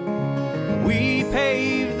 we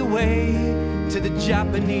paved the way to the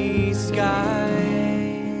Japanese skies.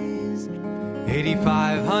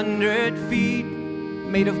 8,500 feet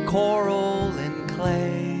made of coral and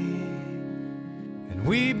clay, and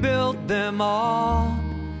we built them all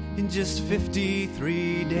in just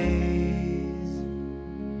 53 days.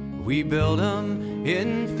 We built them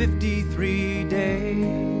in 53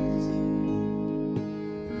 days.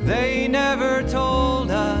 They never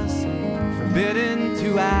told us, forbidden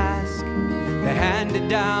to ask. They handed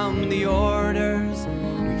down the orders,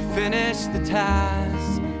 we finished the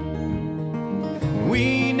task.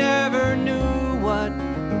 We never knew what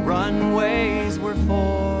the runways were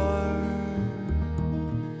for.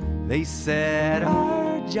 They said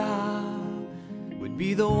our job would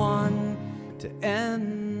be the one to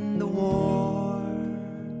end the war.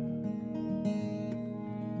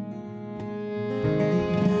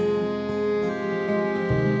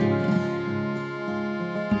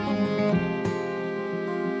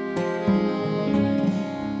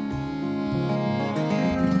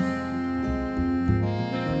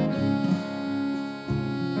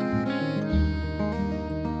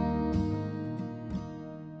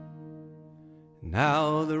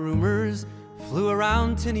 Now the rumors flew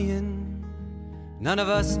around Tinian, none of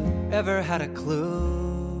us ever had a clue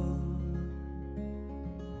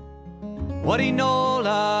what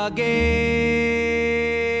Enola Gay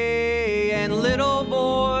and Little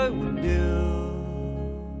Boy would do.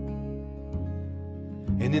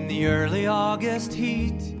 And in the early August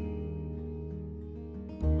heat,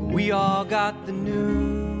 we all got the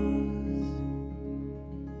news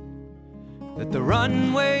that the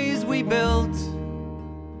runways we built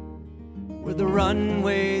were the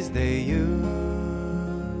runways they used.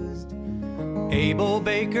 Abel,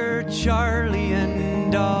 Baker, Charlie,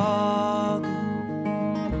 and Dog,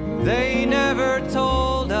 they never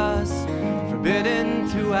told us, forbidden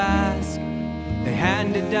to ask. They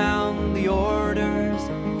handed down the orders,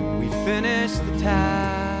 we finished the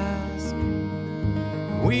task.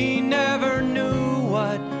 We never knew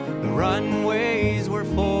what the runways were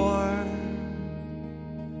for.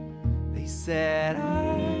 They said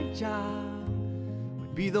our job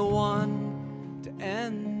would be the one to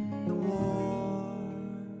end the war.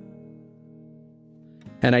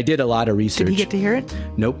 And I did a lot of research. Did he get to hear it?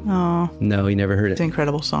 Nope. Oh, No, he never heard it's an it.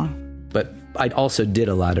 incredible song. But I also did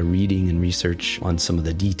a lot of reading and research on some of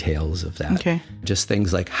the details of that. Okay. Just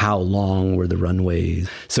things like how long were the runways.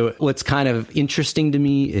 So what's kind of interesting to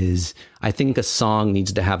me is I think a song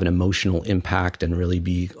needs to have an emotional impact and really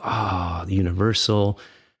be, universal.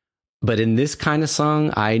 But in this kind of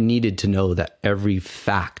song, I needed to know that every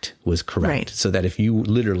fact was correct. Right. So that if you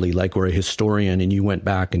literally were a historian and you went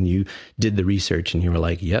back and you did the research and you were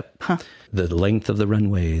like, yep, the length of the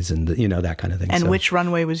runways and that kind of thing. And So, which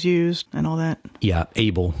runway was used and all that. yeah,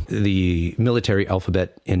 Able. The military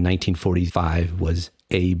alphabet in 1945 was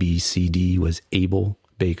A, B, C, D, was Abel,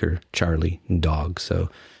 Baker, Charlie, and Dog. So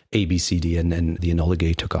A, B, C, D, and then the Enola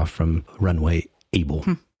Gay took off from runway Able.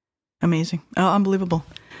 Amazing. Oh, unbelievable.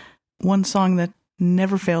 One song that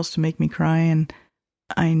never fails to make me cry, and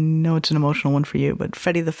I know it's an emotional one for you, but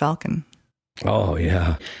Freddie the Falcon. Oh,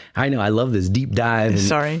 yeah. I know. I love this deep dive.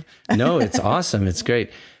 Sorry. No, it's awesome. It's great.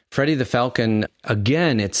 Freddie the Falcon,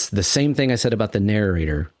 again, it's the same thing I said about the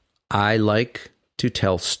narrator. I like to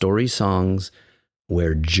tell story songs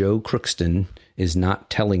where Joe Crookston is not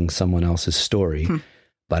telling someone else's story,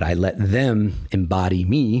 but I let them embody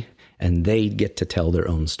me and they get to tell their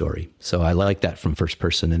own story. So I like that from first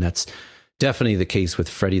person. And that's definitely the case with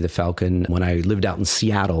Freddie the Falcon. When I lived out in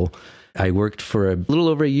Seattle, I worked for a little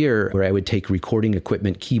over a year where I would take recording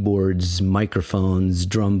equipment, keyboards, microphones,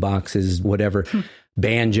 drum boxes, whatever,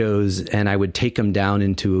 banjos, and I would take them down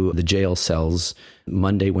into the jail cells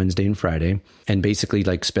Monday, Wednesday, and Friday, and basically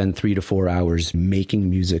spend 3 to 4 hours making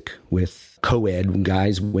music with co-ed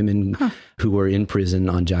guys, women who were in prison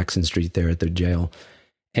on Jackson Street there at the jail.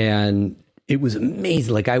 And it was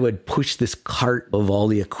amazing. Like I would push this cart of all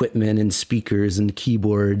the equipment and speakers and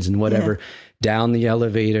keyboards and whatever down the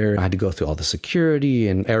elevator. I had to go through all the security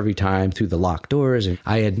and every time through the locked doors. And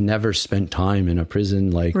I had never spent time in a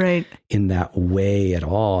prison like in that way at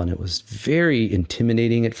all. And it was very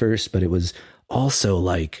intimidating at first, but it was also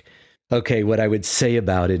like, okay, what I would say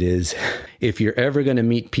about it is if you're ever going to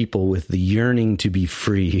meet people with the yearning to be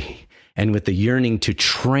free and with the yearning to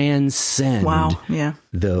transcend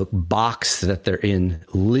the box that they're in,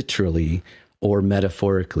 literally or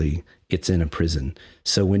metaphorically, it's in a prison.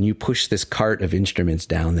 So when you push this cart of instruments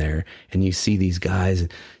down there and you see these guys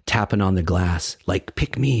tapping on the glass, like,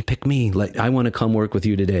 pick me, like, I want to come work with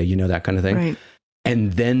you today, you know, that kind of thing. Right.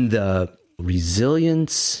 And then the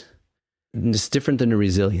resilience, it's different than the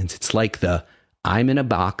resilience. It's like I'm in a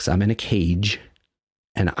box, I'm in a cage,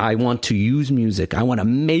 and I want to use music. I want to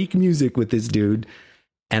make music with this dude,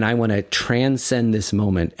 and I want to transcend this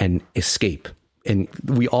moment and escape. And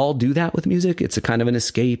we all do that with music. It's a kind of an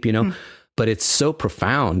escape, you know, but it's so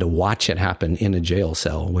profound to watch it happen in a jail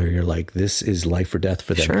cell where you're like, this is life or death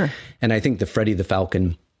for them. Sure. And I think the Freddie the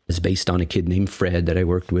Falcon is based on a kid named Fred that I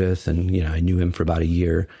worked with. And, you know, I knew him for about a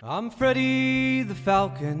year. I'm Freddie the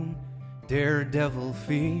Falcon, daredevil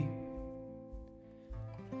feet,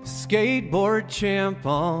 skateboard champ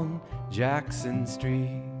on Jackson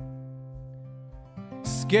Street.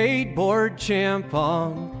 Skateboard champ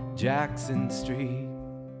on Jackson Street.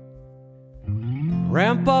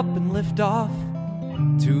 Ramp up and lift off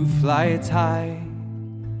 2 flights high.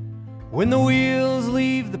 When the wheels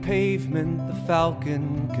leave the pavement, the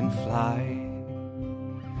Falcon can fly.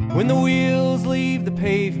 When the wheels leave the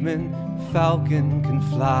pavement, the Falcon can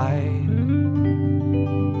fly.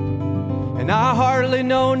 And I hardly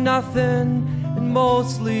know nothing and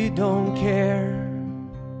mostly don't care,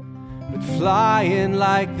 but flying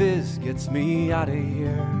like this gets me out of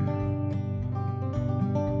here.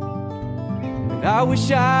 And I wish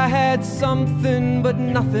I had something, but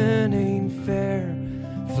nothing ain't fair.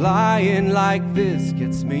 Flying like this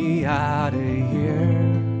gets me out of here.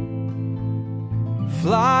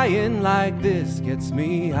 Flying like this gets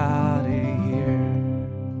me out of here.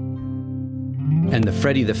 And the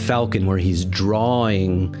Freddie the Falcon, where he's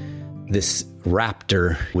drawing this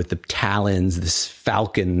raptor with the talons, this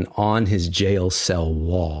falcon on his jail cell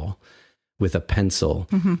wall with a pencil.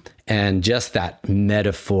 And just that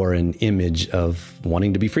metaphor and image of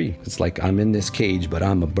wanting to be free. It's like, I'm in this cage, but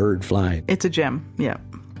I'm a bird flying. It's a gem. Yeah.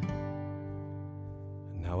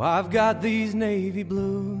 Now I've got these navy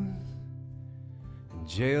blues and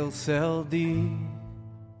jail cell D.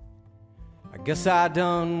 I guess I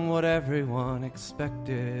done what everyone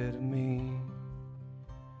expected of me.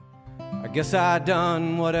 I guess I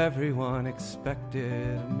done what everyone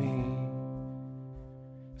expected of me.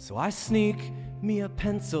 So I sneak me a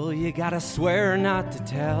pencil, you gotta swear not to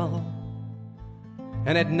tell.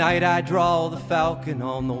 And at night I draw the falcon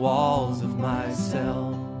on the walls of my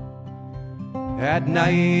cell. At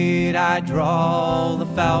night I draw the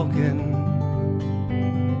falcon.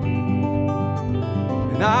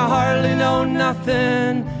 And I hardly know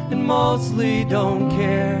nothing and mostly don't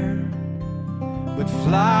care, but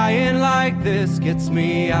flying like this gets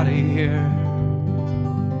me out of here.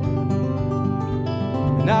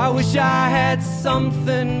 And I wish I had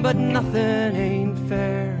something, but nothing ain't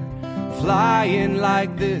fair. Flying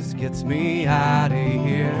like this gets me out of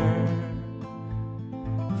here.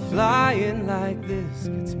 Flying like this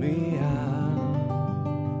gets me out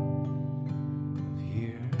of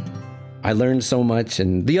here. I learned so much.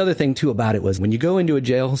 And the other thing too about it was when you go into a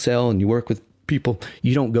jail cell and you work with people,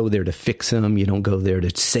 you don't go there to fix them. You don't go there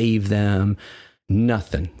to save them.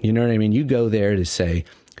 Nothing. You know what I mean? You go there to say,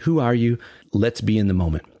 who are you? Let's be in the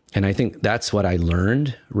moment. And I think that's what I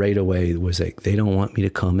learned right away was like, they don't want me to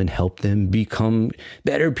come and help them become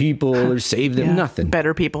better people or save them. Nothing.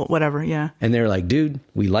 Better people, whatever. Yeah. And they're like, dude,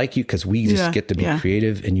 we like you because we just get to be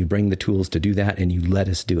creative and you bring the tools to do that and you let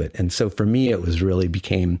us do it. And so for me, it was really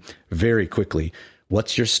became very quickly,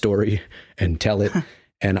 what's your story and tell it.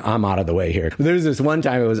 And I'm out of the way here. There's this one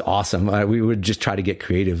time it was awesome. We would just try to get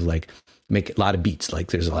creative, like make a lot of beats. Like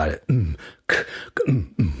there's a lot of, and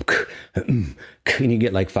you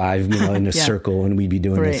get like 5, you know, in a circle, and we'd be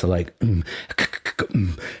doing this. So like, and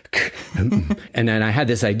then I had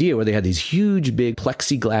this idea where they had these huge, big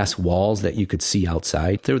plexiglass walls that you could see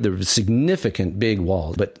outside. There were significant big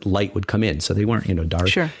walls, but light would come in. So they weren't, you know, dark.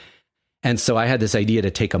 Sure. And so I had this idea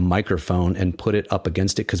to take a microphone and put it up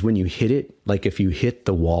against it. Cause when you hit it, like if you hit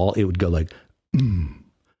the wall, it would go like,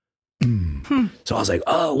 So I was like,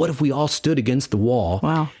 oh, what if we all stood against the wall?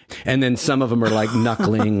 Wow. And then some of them are like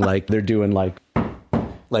knuckling, like they're doing like,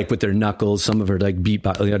 like with their knuckles. Some of her like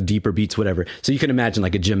deeper beats, whatever. So you can imagine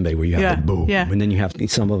like a djembe where you have the boom, and then you have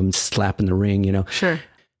some of them slapping the ring, you know. Sure.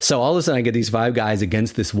 So all of a sudden I get these 5 guys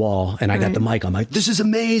against this wall and I got the mic. I'm like, this is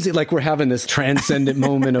amazing. Like we're having this transcendent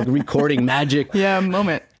moment of recording magic. Yeah,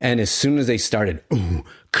 moment. And as soon as they started,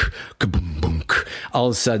 all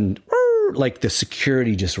of a sudden, like the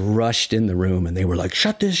security just rushed in the room and they were like,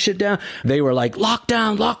 shut this shit down. They were like,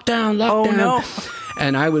 lockdown. Oh, no.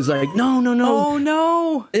 And I was like, no. Oh,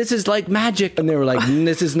 no. This is like magic. And they were like,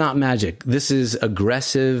 this is not magic. This is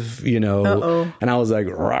aggressive, you know. Uh-oh. And I was like,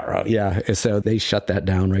 rah. Yeah. So they shut that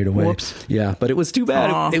down right away. Whoops. Yeah. But it was too bad.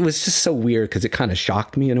 Aw. It was just so weird because it kind of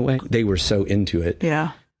shocked me in a way. They were so into it.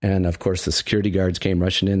 Yeah. And of course, the security guards came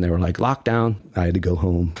rushing in. They were like, lockdown. I had to go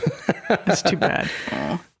home. That's too bad.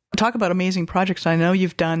 Talk about amazing projects. I know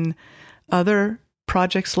you've done other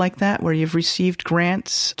projects like that where you've received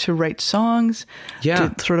grants to write songs. Yeah.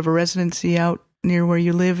 Did sort of a residency out near where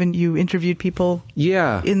you live and you interviewed people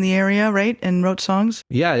in the area, right? And wrote songs?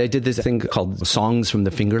 Yeah, I did this thing called Songs from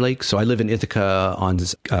the Finger Lakes. So I live in Ithaca on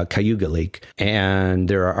Cayuga Lake, and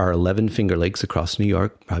there are 11 Finger Lakes across New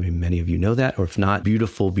York. Probably many of you know that, or if not,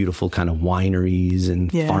 beautiful, beautiful kind of wineries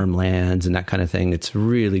and farmlands and that kind of thing. It's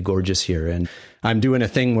really gorgeous here. And I'm doing a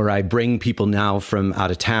thing where I bring people now from out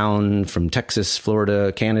of town, from Texas,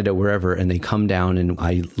 Florida, Canada, wherever, and they come down and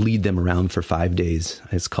I lead them around for 5 days.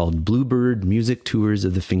 It's called Bluebird Music Tours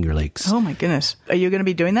of the Finger Lakes. Oh my goodness. Are you going to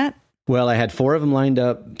be doing that? Well, I had 4 of them lined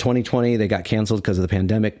up. 2020, they got canceled because of the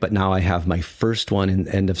pandemic, but now I have my first one in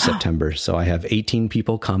the end of September. So I have 18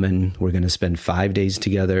 people coming. We're going to spend 5 days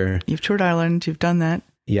together. You've toured Ireland. You've done that.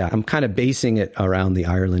 Yeah, I'm kind of basing it around the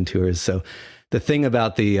Ireland tours. So the thing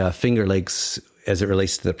about the Finger Lakes, as it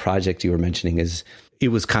relates to the project you were mentioning, is it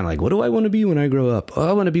was kind of like, what do I want to be when I grow up? Oh,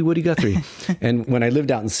 I want to be Woody Guthrie. And when I lived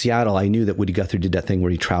out in Seattle, I knew that Woody Guthrie did that thing where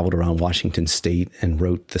he traveled around Washington State and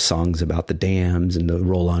wrote the songs about the dams and the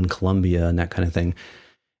roll on Columbia and that kind of thing.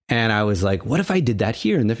 And I was like, what if I did that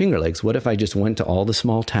here in the Finger Lakes? What if I just went to all the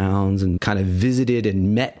small towns and kind of visited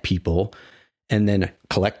and met people and then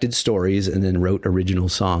collected stories and then wrote original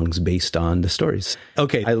songs based on the stories?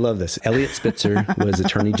 Okay, I love this. Elliot Spitzer was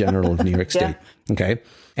Attorney General of New York State. Yeah. Okay.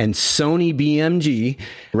 And Sony BMG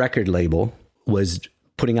record label was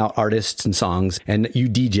putting out artists and songs, and you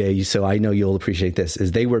DJ, so I know you'll appreciate this,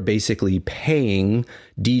 is they were basically paying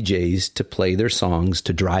DJs to play their songs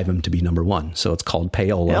to drive them to be number one. So it's called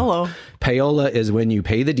payola. Hello. Payola is when you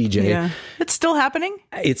pay the DJ. Yeah. It's still happening?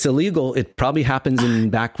 It's illegal. It probably happens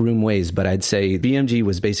in backroom ways, but I'd say BMG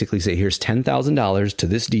was basically say, here's $10,000 to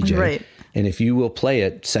this DJ. Right. And if you will play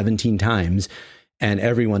it 17 times, and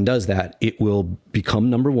everyone does that, it will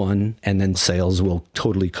become number one, and then sales will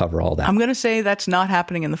totally cover all that. I'm going to say that's not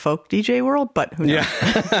happening in the folk DJ world, but who knows?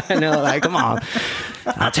 Yeah. I know, like, come on.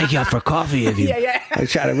 I'll take you out for coffee if you I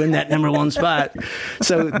try to win that number one spot.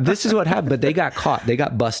 So this is what happened. But they got caught. They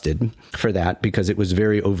got busted for that because it was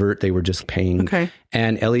very overt. They were just paying. Okay.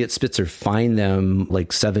 And Elliot Spitzer fined them like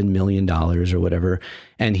 $7 million or whatever.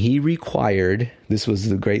 And he required, this was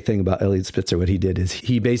the great thing about Elliot Spitzer, what he did is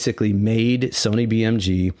he basically made Sony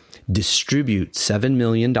BMG distribute $7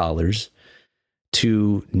 million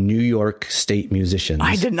to New York State musicians.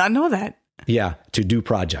 I did not know that. Yeah, to do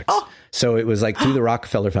projects. Oh. So it was like through the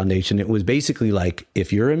Rockefeller Foundation. It was basically like,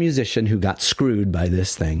 if you're a musician who got screwed by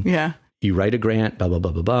this thing, you write a grant, blah, blah,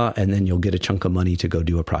 blah, blah, blah, and then you'll get a chunk of money to go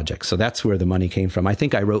do a project. So that's where the money came from. I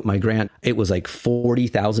think I wrote my grant. It was like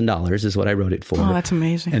 $40,000 is what I wrote it for. Oh, that's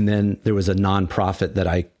amazing. And then there was a nonprofit that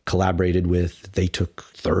I collaborated with. They took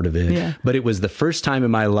a third of it. Yeah. But it was the first time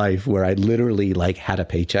in my life where I literally like had a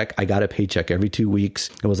paycheck. I got a paycheck every 2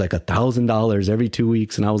 weeks. It was like $1,000 every 2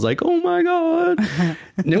 weeks. And I was like, oh my God.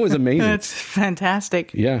 And it was amazing. That's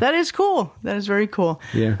fantastic. Yeah. That is cool. That is very cool.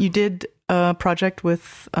 Yeah. You did a project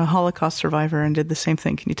with a Holocaust survivor and did the same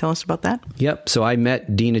thing. Can you tell us about that? Yep. So I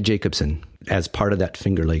met Dina Jacobson as part of that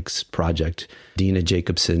Finger Lakes project. Dina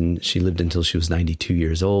Jacobson, she lived until she was 92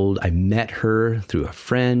 years old. I met her through a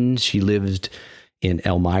friend. She lived in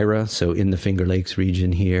Elmira, so in the Finger Lakes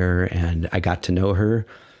region here, and I got to know her.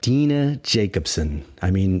 Dina Jacobson, I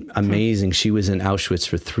mean, amazing. She was in Auschwitz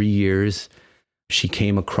for 3 years. She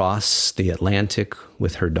came across the Atlantic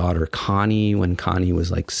with her daughter Connie when Connie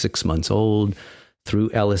was like 6 months old,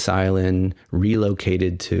 through Ellis Island,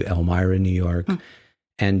 relocated to Elmira, New York,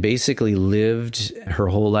 and basically lived her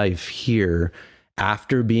whole life here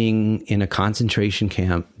after being in a concentration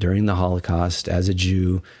camp during the Holocaust as a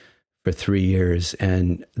Jew for 3 years.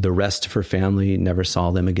 And the rest of her family never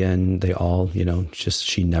saw them again. They all,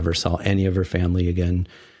 she never saw any of her family again.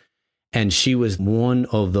 And she was one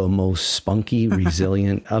of the most spunky,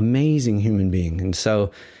 resilient, amazing human being. And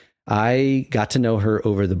so I got to know her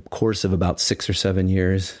over the course of about 6 or 7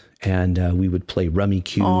 years. And we would play Rummy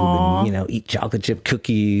Cube and, eat chocolate chip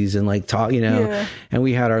cookies and like talk, and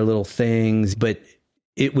we had our little things. But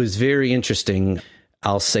it was very interesting.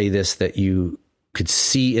 I'll say this, that you could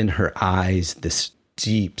see in her eyes this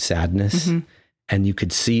deep sadness. Mm-hmm. And you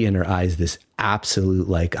could see in her eyes this absolute,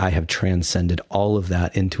 like, I have transcended all of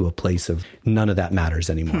that into a place of none of that matters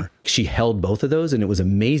anymore. She held both of those, and it was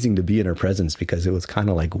amazing to be in her presence because it was kind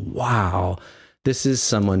of like, wow, this is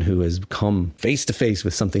someone who has come face to face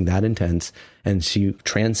with something that intense, and she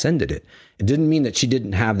transcended it. It didn't mean that she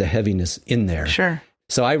didn't have the heaviness in there. Sure.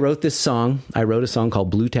 So I wrote this song. I wrote a song called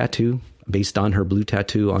Blue Tattoo, based on her blue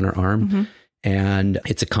tattoo on her arm. Mm-hmm. And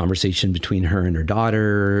it's a conversation between her and her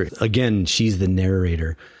daughter. Again, she's the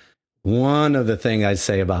narrator. One of the things I'd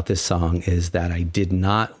say about this song is that I did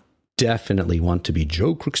not definitely want to be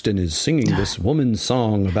Joe Crookston is singing this woman's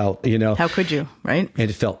song about, How could you, right?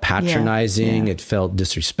 It felt patronizing. Yeah. It felt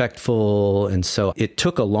disrespectful. And so it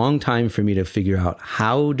took a long time for me to figure out,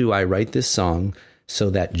 how do I write this song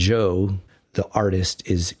so that Joe, the artist,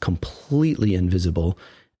 is completely invisible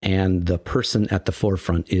and the person at the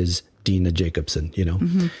forefront is Dina Jacobson,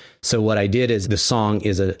 Mm-hmm. So what I did is, the song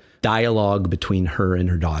is a dialogue between her and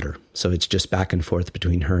her daughter. So it's just back and forth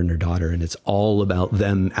between her and her daughter. And it's all about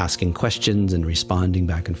them asking questions and responding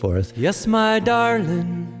back and forth. Yes, my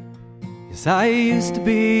darling. Yes, I used to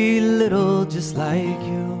be little just like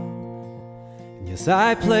you. And yes,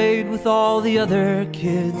 I played with all the other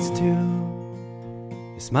kids too.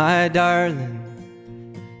 Yes, my darling.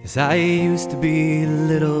 Yes, I used to be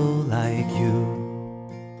little like you.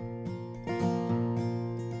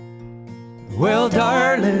 Well,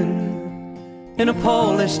 darling, in a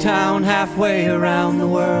Polish town halfway around the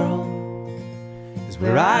world is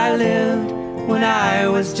where I lived when I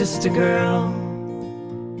was just a girl.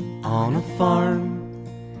 On a farm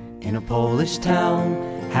in a Polish town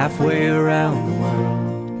halfway around the world.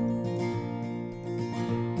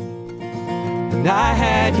 And I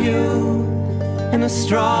had you and a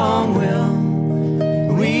strong will.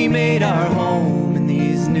 We made our home in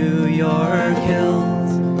these New York hills.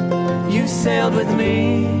 You sailed with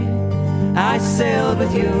me, I sailed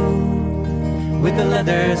with you. With a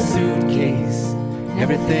leather suitcase,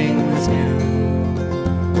 everything was new.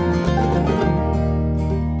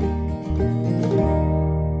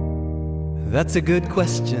 That's a good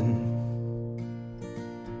question.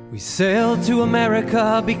 We sailed to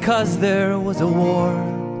America because there was a war.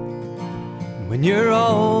 And when you're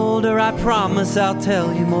older, I promise I'll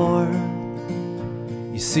tell you more.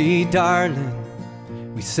 You see, darling,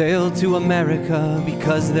 we sailed to America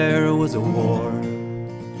because there was a war.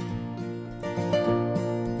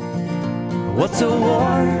 What's a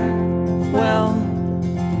war? Well,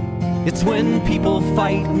 it's when people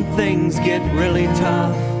fight and things get really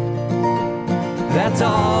tough. That's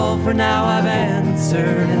all for now, I've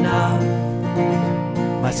answered enough.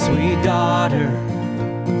 My sweet daughter,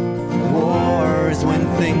 war is when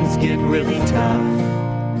things get really tough.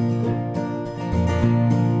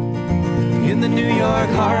 In the New York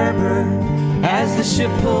harbor, as the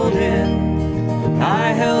ship pulled in, I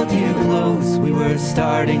held you close, we were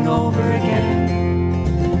starting over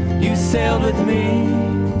again. You sailed with me,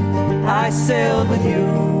 I sailed with you.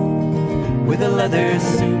 With a leather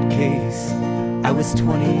suitcase, I was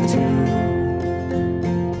 22.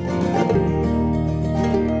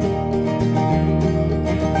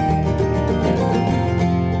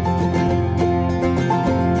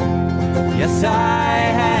 Yes, I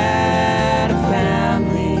had a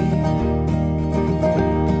family,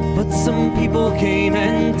 but some people came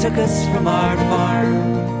and took us from our farm.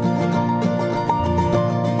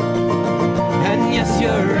 And yes,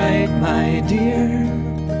 you're right, my dear,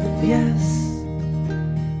 yes,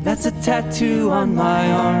 that's a tattoo on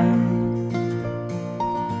my arm.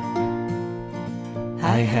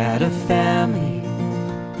 I had a family,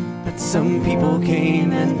 but some people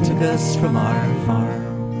came and took us from our farm.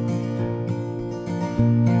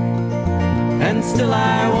 And still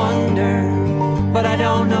I wonder, but I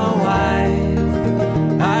don't know why,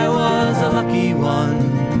 I was a lucky one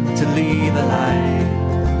to leave alive.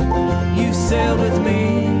 You sailed with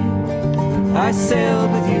me, I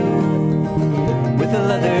sailed with you. With a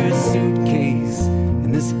leather suitcase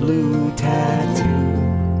and this blue tattoo.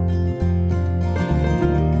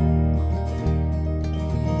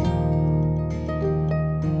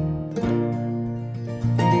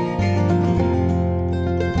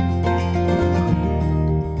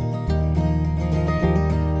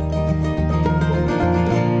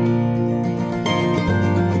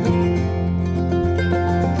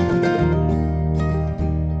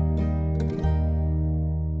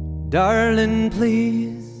 Darling,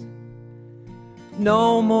 please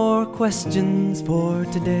no more questions for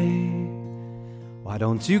today. Why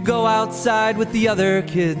don't you go outside with the other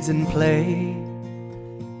kids and play?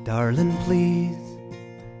 Darling, please,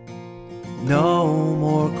 no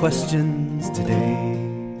more questions today.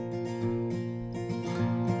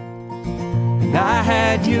 And I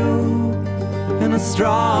had you and a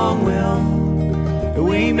strong will.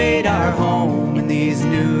 We made our home in these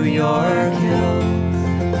New York hills.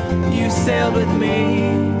 You sailed with me,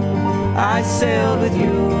 I sailed with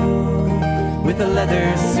you, with a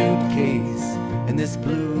leather suitcase and this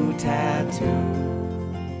blue tattoo.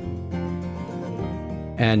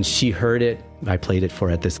 And she heard it. I played it for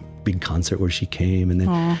her at this big concert where she came. And then,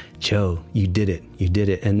 Aww. Joe, you did it. You did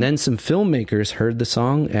it. And then some filmmakers heard the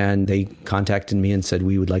song and they contacted me and said,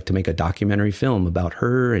 we would like to make a documentary film about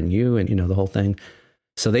her and you and, the whole thing.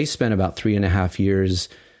 So they spent about 3.5 years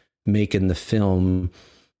making the film.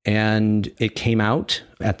 And it came out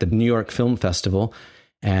at the New York Film Festival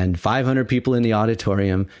and 500 people in the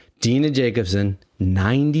auditorium. Dina Jacobson,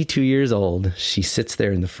 92 years old, she sits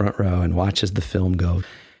there in the front row and watches the film go.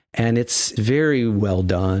 And it's very well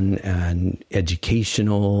done and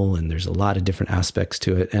educational, and there's a lot of different aspects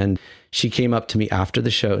to it. And she came up to me after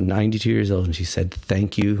the show, 92 years old, and she said,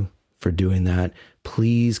 thank you for doing that.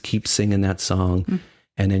 Please keep singing that song. Mm.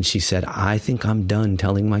 And then she said, I think I'm done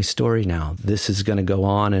telling my story now. This is going to go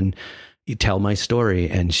on and you tell my story.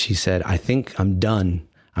 And she said, I think I'm done.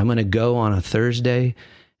 I'm going to go on a Thursday.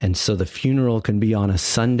 And so the funeral can be on a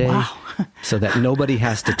Sunday. Wow. So that nobody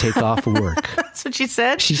has to take off work. That's what she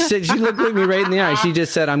said? She looked at me right in the eye. She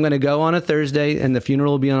just said, I'm going to go on a Thursday and the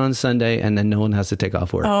funeral will be on Sunday and then no one has to take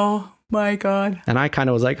off work. Oh my God. And I kind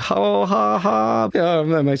of was like, ha, ha, ha.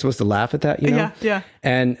 Am I supposed to laugh at that? Yeah.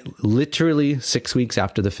 And literally 6 weeks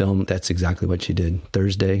after the film, that's exactly what she did.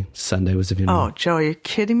 Thursday, Sunday was the funeral. Oh, Joe, are you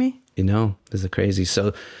kidding me? This is crazy.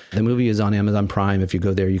 So the movie is on Amazon Prime. If you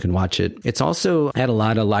go there, you can watch it. It's also at a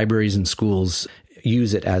lot of libraries and schools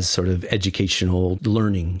use it as sort of educational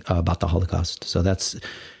learning about the Holocaust. So that's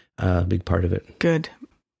a big part of it. Good.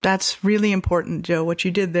 That's really important, Joe. What you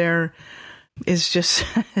did there is just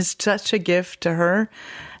is such a gift to her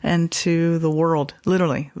and to the world,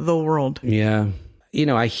 literally the world. Yeah.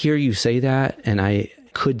 I hear you say that and I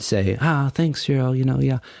could say, thanks, Cheryl,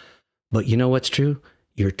 yeah. But you know what's true?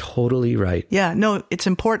 You're totally right. Yeah, no, it's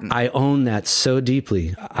important. I own that so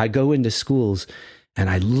deeply. I go into schools and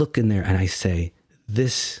I look in there and I say,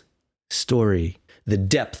 this story, the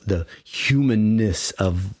depth, the humanness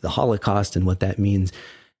of the Holocaust and what that means.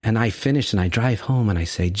 And I finish and I drive home and I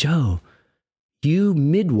say, Joe, you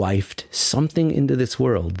midwifed something into this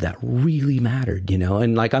world that really mattered,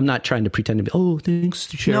 and like, I'm not trying to pretend to be, oh, thanks,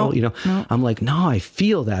 Cheryl, No. I'm like, no, I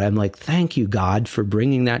feel that. I'm like, thank you, God, for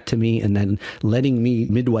bringing that to me and then letting me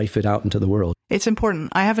midwife it out into the world. It's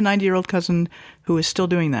important. I have a 90-year-old cousin who is still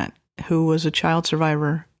doing that, who was a child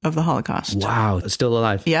survivor of the Holocaust. Wow. Still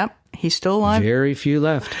alive. Yep. He's still alive. Very few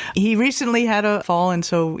left. He recently had a fall, and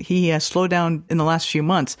so he has slowed down in the last few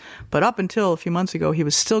months. But up until a few months ago, he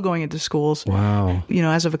was still going into schools. Wow.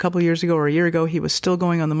 As of a couple of years ago or a year ago, he was still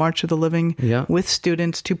going on the March of the Living with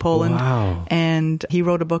students to Poland. Wow. And he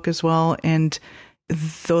wrote a book as well. And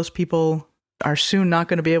those people are soon not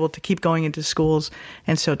going to be able to keep going into schools.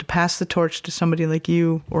 And so to pass the torch to somebody like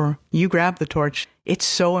you, or you grab the torch, it's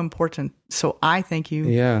so important. So I thank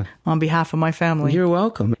you on behalf of my family. You're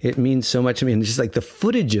welcome. It means so much to me. And just like the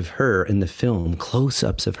footage of her in the film,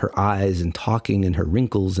 close-ups of her eyes and talking and her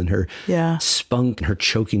wrinkles and her spunk and her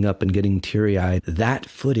choking up and getting teary-eyed, that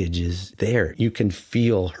footage is there. You can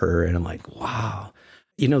feel her. And I'm like, wow.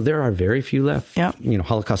 There are very few left,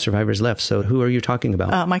 Holocaust survivors left. So who are you talking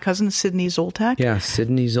about? My cousin, Sydney Zoltak. Yeah,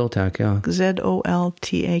 Sydney Zoltak, yeah.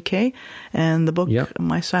 Zoltak. And the book,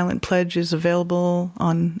 My Silent Pledge, is available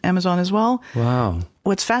on Amazon as well. Wow.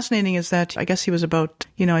 What's fascinating is that I guess he was about,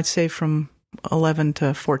 I'd say from 11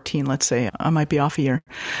 to 14, let's say. I might be off a year.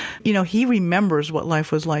 He remembers what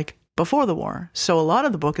life was like before the war. So a lot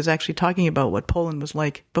of the book is actually talking about what Poland was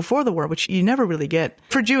like before the war, which you never really get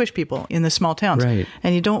for Jewish people in the small towns. Right.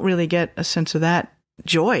 And you don't really get a sense of that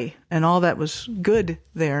joy and all that was good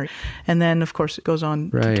there. And then, of course, it goes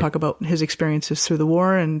on to talk about his experiences through the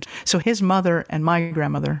war. And so his mother and my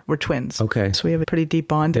grandmother were twins. Okay. So we have a pretty deep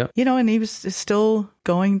bond. Yep. And he was still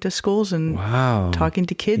going to schools and talking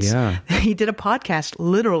to kids. Yeah. He did a podcast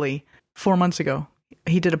literally 4 months ago.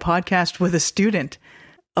 He did a podcast with a student.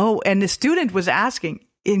 Oh, and the student was asking,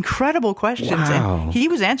 incredible questions. Wow. And he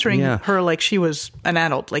was answering her like she was an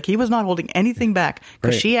adult. Like he was not holding anything back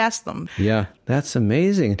because she asked them. Yeah, that's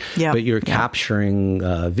amazing. Yeah. But you're capturing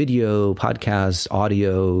video, podcast,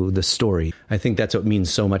 audio, the story. I think that's what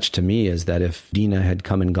means so much to me, is that if Dina had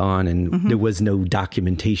come and gone and there was no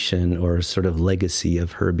documentation or sort of legacy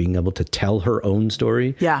of her being able to tell her own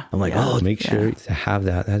story, I'm like, make sure to have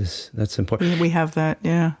that. That's important. We have that.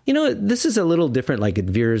 Yeah. You know, this is a little different. Like it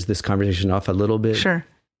veers this conversation off a little bit. Sure.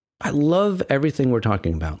 I love everything we're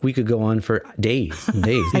talking about. We could go on for days and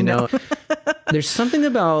days. You know, there's something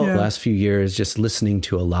about the last few years just listening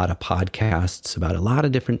to a lot of podcasts about a lot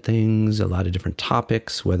of different things, a lot of different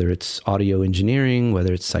topics, whether it's audio engineering,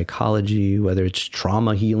 whether it's psychology, whether it's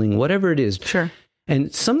trauma healing, whatever it is. Sure.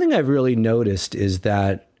 And something I've really noticed is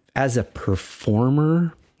that as a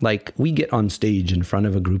performer, like we get on stage in front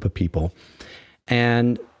of a group of people,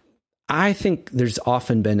 and I think there's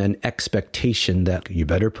often been an expectation that you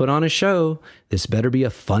better put on a show. This better be a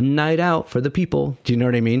fun night out for the people. Do you know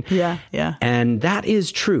what I mean? Yeah, yeah. And that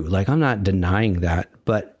is true. Like, I'm not denying that.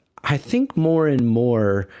 But I think more and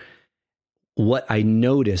more what I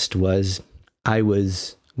noticed was I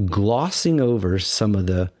was glossing over some of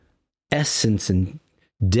the essence and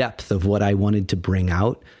depth of what I wanted to bring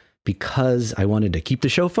out, because I wanted to keep the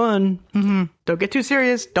show fun. Mm-hmm. Don't get too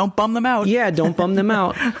serious. Don't bum them out. Yeah, don't bum them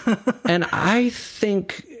out. And I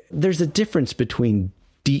think there's a difference between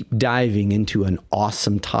deep diving into an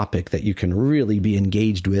awesome topic that you can really be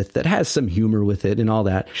engaged with, that has some humor with it and all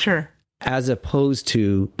that. Sure. As opposed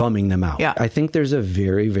to bumming them out. Yeah. I think there's a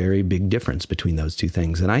very, very big difference between those two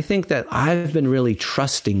things. And I think that I've been really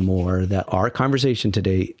trusting more that our conversation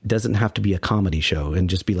today doesn't have to be a comedy show and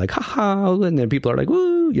just be like, ha, and then people are like,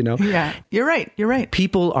 woo, you know? Yeah, you're right. You're right.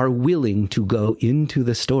 People are willing to go into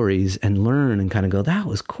the stories and learn and kind of go, that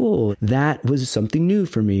was cool. That was something new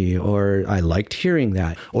for me. Or I liked hearing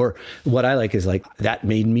that. Or what I like is like, that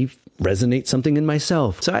made me resonate something in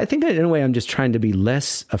myself. So I think in a way, I'm just trying to be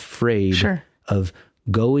less afraid of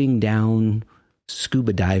going down,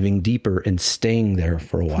 scuba diving deeper and staying there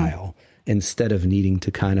for a while instead of needing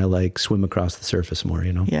to kind of like swim across the surface more,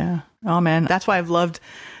 you know? Yeah. Oh man. That's why I've loved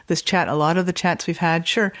this chat. A lot of the chats we've had,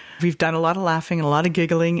 we've done a lot of laughing and a lot of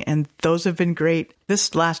giggling, and those have been great.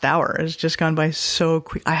 This last hour has just gone by so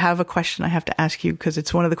quick. I have a question I have to ask you because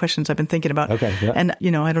it's one of the questions I've been thinking about. Okay. Yeah. And,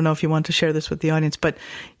 you know, I don't know if you want to share this with the audience, but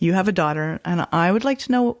you have a daughter, and I would like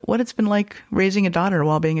to know what it's been like raising a daughter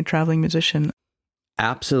while being a traveling musician.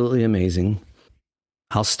 Absolutely amazing.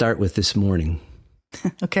 I'll start with this morning.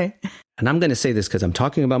 Okay. And I'm going to say this because I'm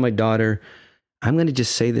talking about my daughter. I'm going to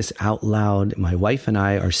just say this out loud. My wife and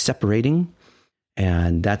I are separating,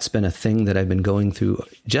 and that's been a thing that I've been going through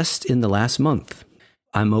just in the last month.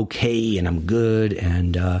 I'm okay and I'm good.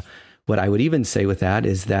 And what I would even say with that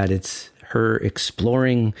is that it's her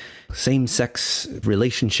exploring same-sex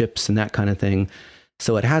relationships and that kind of thing.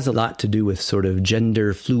 So it has a lot to do with sort of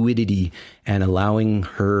gender fluidity and allowing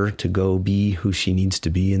her to go be who she needs to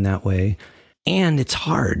be in that way. And it's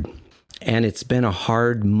hard. And it's been a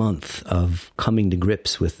hard month of coming to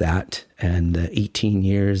grips with that and the 18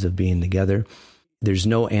 years of being together. There's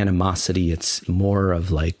no animosity. It's more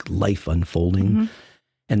of like life unfolding. Mm-hmm.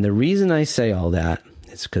 And the reason I say all that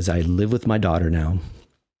is because I live with my daughter now,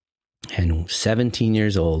 and 17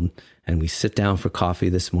 years old, and we sit down for coffee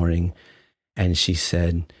this morning, and she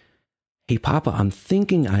said, "Hey, Papa, I'm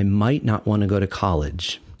thinking I might not want to go to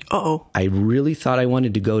college." Uh-oh. I really thought I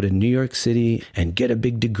wanted to go to New York City and get a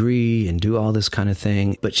big degree and do all this kind of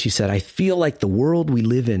thing. But she said, I feel like the world we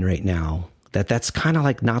live in right now, that's kind of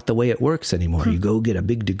like not the way it works anymore. You go get a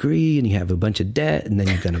big degree and you have a bunch of debt, and then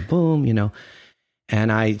you're going to boom, you know.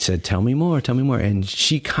 And I said, tell me more. And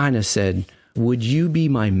she kind of said, would you be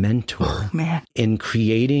my mentor in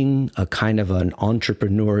creating a kind of an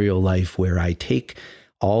entrepreneurial life where I take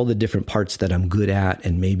all the different parts that I'm good at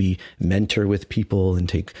and maybe mentor with people and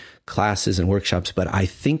take classes and workshops, but I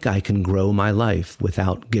think I can grow my life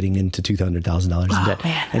without getting into $200,000 in debt.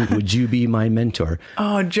 Man. And would you be my mentor?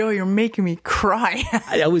 Oh, Joe, you're making me cry.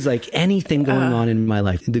 I was like, anything going on in my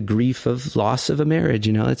life, the grief of loss of a marriage,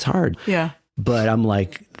 you know, it's hard. Yeah. But I'm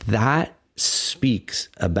like, that speaks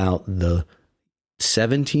about the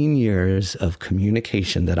 17 years of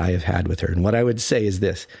communication that I have had with her. And what I would say is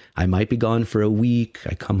this: I might be gone for a week.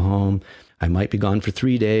 I come home. I might be gone for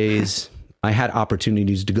 3 days. I had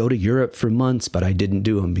opportunities to go to Europe for months, but I didn't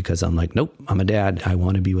do them because I'm like, nope, I'm a dad. I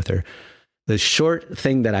want to be with her. The short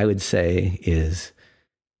thing that I would say is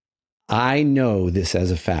I know this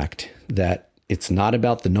as a fact, that it's not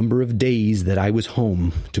about the number of days that I was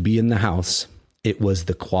home to be in the house. It was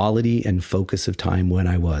the quality and focus of time when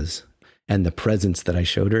I was. and the presence that I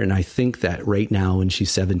showed her. And I think that right now when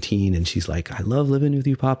she's 17 and she's like, I love living with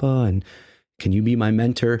you, Papa, and can you be my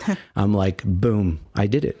mentor? I'm like, boom, I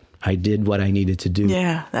did it. I did what I needed to do.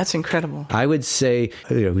 Yeah, that's incredible. I would say,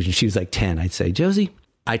 when she was like 10, I'd say, Josie,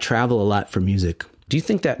 I travel a lot for music. Do you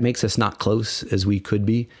think that makes us not close as we could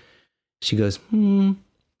be? She goes,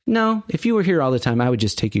 no, if you were here all the time, I would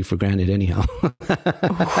just take you for granted anyhow.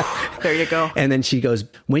 There you go. And then she goes,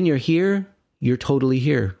 when you're here, you're totally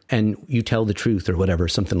here and you tell the truth or whatever,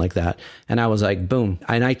 something like that. And I was like, boom.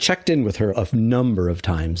 And I checked in with her a number of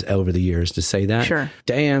times over the years to say that. Sure.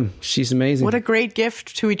 Damn, she's amazing. What a great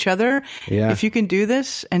gift to each other. Yeah. If you can do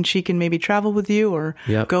this and she can maybe travel with you or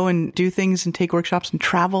go and do things and take workshops and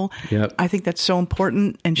travel. Yep. I think that's so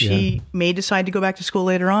important. And she may decide to go back to school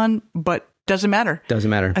later on, but doesn't matter.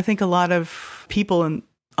 Doesn't matter. I think a lot of people, and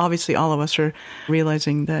obviously all of us, are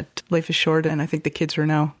realizing that life is short. And I think the kids are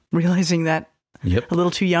now realizing that. Yep. A little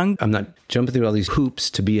too young. I'm not jumping through all these hoops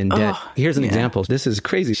to be in debt. Here's an example. This is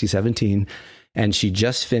crazy. She's 17 and she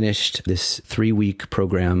just finished this 3-week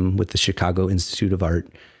program with the Chicago Institute of Art.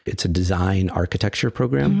 It's a design architecture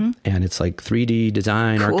program and it's like 3D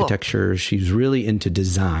design architecture. She's really into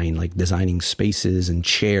design, like designing spaces and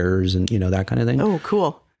chairs and, that kind of thing. Oh,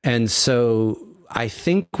 cool. And so I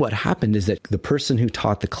think what happened is that the person who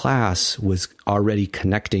taught the class was already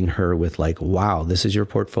connecting her with like, wow, this is your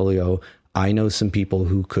portfolio. I know some people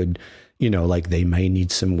who could, like they may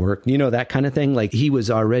need some work, that kind of thing. Like he was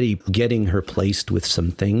already getting her placed with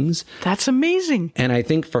some things. That's amazing. And I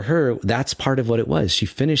think for her, that's part of what it was. She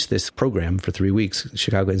finished this program for 3 weeks,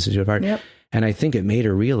 Chicago Institute of Art. Yep. And I think it made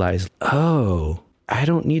her realize, I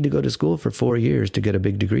don't need to go to school for 4 years to get a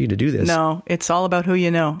big degree to do this. No, it's all about who you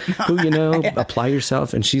know. Who you know, apply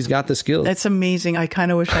yourself, and she's got the skills. That's amazing. I kind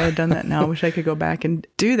of wish I had done that now. I wish I could go back and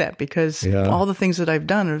do that because all the things that I've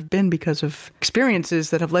done have been because of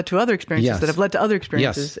experiences that have led to other experiences that have led to other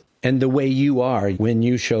experiences. Yes. And the way you are, when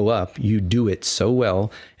you show up, you do it so well.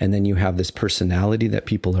 And then you have this personality that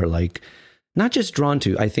people are like, not just drawn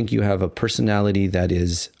to. I think you have a personality that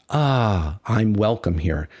is, I'm welcome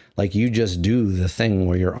here. Like you just do the thing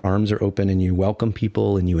where your arms are open and you welcome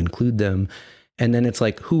people and you include them. And then it's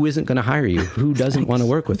like, who isn't going to hire you? Who doesn't want to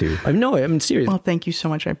work with you? I'm serious. Well, thank you so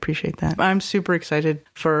much. I appreciate that. I'm super excited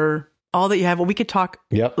for all that you have. Well, we could talk,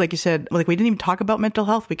 like you said, like we didn't even talk about mental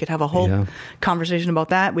health. We could have a whole conversation about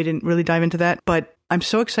that. We didn't really dive into that, but I'm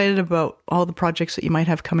so excited about all the projects that you might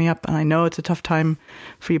have coming up. And I know it's a tough time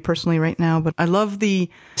for you personally right now, but I love the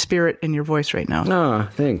spirit in your voice right now. Oh,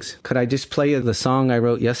 thanks. Could I just play the song I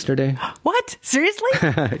wrote yesterday? What? Seriously?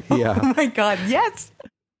 Yeah. Oh my God. Yes.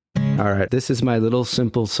 All right. This is my little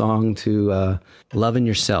simple song to loving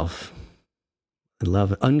yourself.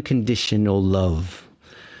 Love, unconditional love.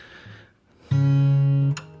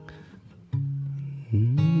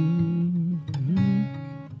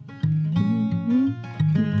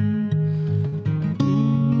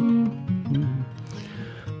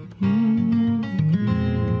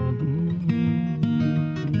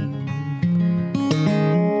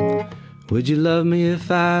 Would you love me if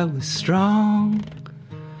I was strong?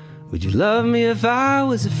 Would you love me if I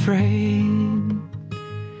was afraid?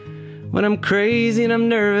 When I'm crazy and I'm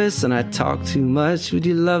nervous and I talk too much, would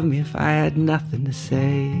you love me if I had nothing to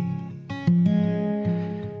say?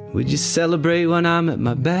 Would you celebrate when I'm at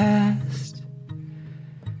my best?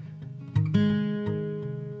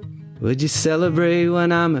 Would you celebrate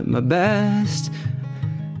when I'm at my best?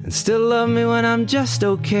 And still love me when I'm just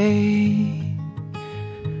okay?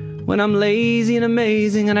 When I'm lazy and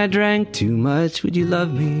amazing and I drank too much, would you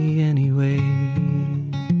love me anyway?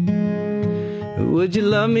 Would you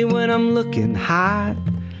love me when I'm looking hot?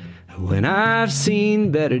 When I've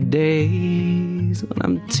seen better days? When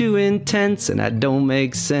I'm too intense and I don't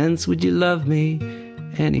make sense, would you love me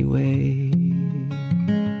anyway?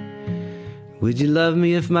 Would you love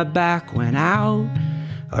me if my back went out?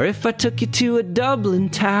 Or if I took you to a Dublin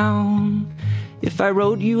town? If I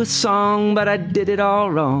wrote you a song, but I did it all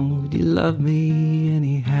wrong, would you love me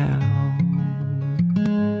anyhow?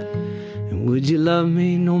 And would you love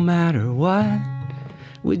me no matter what?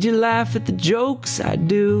 Would you laugh at the jokes I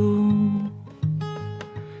do?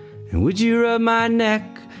 And would you rub my neck?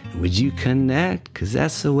 And would you connect? 'Cause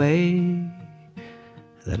that's the way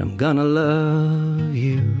that I'm gonna love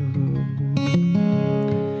you.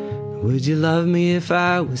 Would you love me if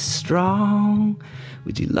I was strong?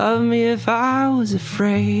 Would you love me if I was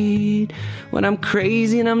afraid? When I'm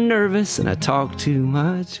crazy and I'm nervous and I talk too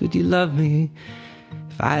much, would you love me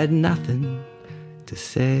if I had nothing to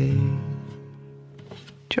say?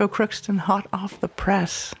 Joe Crookston, hot off the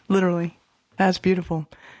press, literally. That's beautiful.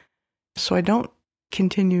 So I don't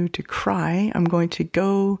continue to cry. I'm going to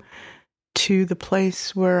go to the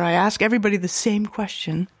place where I ask everybody the same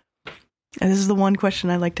question. And this is the one question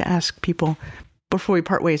I like to ask people before we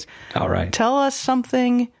part ways. All right. Tell us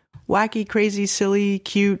something wacky, crazy, silly,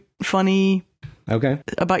 cute, funny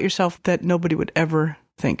about yourself that nobody would ever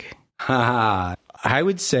think. I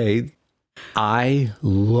would say I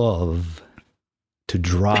love to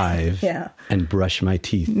drive and brush my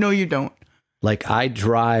teeth. No, you don't. Like I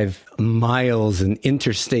drive miles and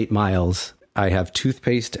interstate miles. I have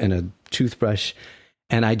toothpaste and a toothbrush,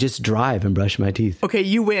 and I just drive and brush my teeth. Okay,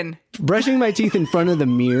 you win. Brushing my teeth in front of the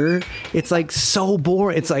mirror, it's like so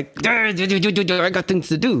boring. It's like, I got things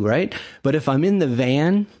to do, right? But if I'm in the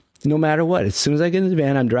van, no matter what, as soon as I get in the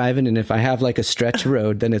van, I'm driving. And if I have like a stretch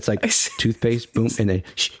road, then it's like toothpaste, boom, and then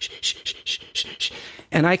shh, shh, shh, shh, shh, shh, shh.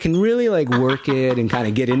 And I can really like work it and kind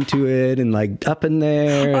of get into it and like up in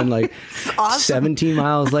there and like awesome. 17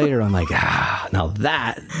 miles later, I'm like, now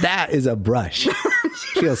that is a brush.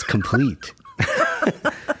 Feels complete.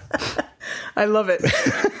 I love it.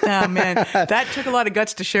 Oh, man. That took a lot of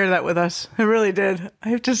guts to share that with us. It really did. I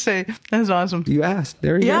have to say, that was awesome. You asked.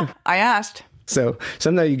 There you go. Yeah, I asked. So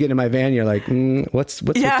sometimes you get in my van, you're like, what's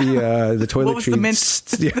with the toiletry? What was the mint?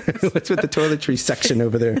 What's with the toiletry section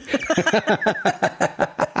over there?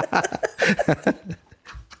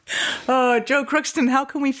 Joe Crookston, how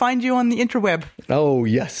can we find you on the interweb? Oh,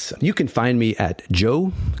 yes. You can find me at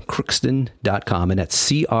joecrookston.com, and that's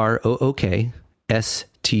CROOKSTON,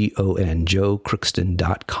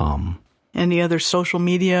 joecrookston.com. Any other social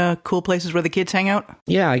media, cool places where the kids hang out?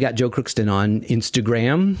 Yeah, I got Joe Crookston on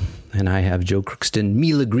Instagram, and I have Joe Crookston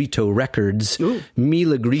Milagrito Records. Ooh.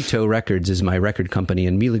 Milagrito Records is my record company,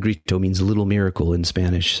 and Milagrito means little miracle in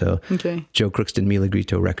Spanish. So Joe Crookston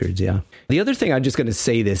Milagrito Records, yeah. The other thing, I'm just going to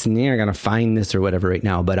say this, and you're going to find this or whatever right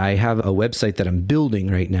now, but I have a website that I'm building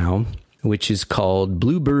right now, which is called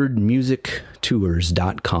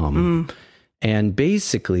bluebirdmusictours.com. And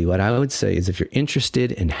basically what I would say is if you're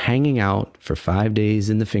interested in hanging out for 5 days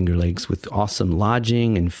in the Finger Lakes with awesome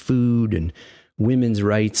lodging and food and women's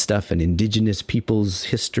rights stuff and indigenous people's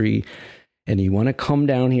history, and you want to come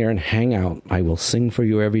down here and hang out, I will sing for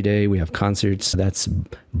you every day. We have concerts. That's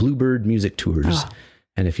Bluebird Music Tours. Oh.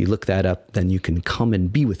 And if you look that up, then you can come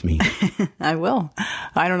and be with me. I will.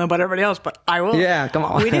 I don't know about everybody else, but I will. Yeah, come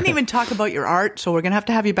on. We didn't even talk about your art, so we're going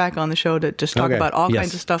to have you back on the show to just talk about all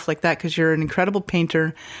kinds of stuff like that, because you're an incredible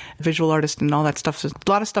painter, visual artist, and all that stuff. So there's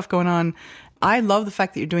a lot of stuff going on. I love the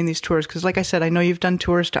fact that you're doing these tours, because like I said, I know you've done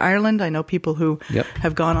tours to Ireland. I know people who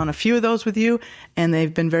have gone on a few of those with you, and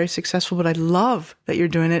they've been very successful, but I love that you're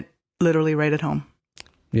doing it literally right at home.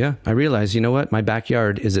 Yeah, I realize, you know what? My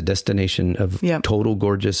backyard is a destination of total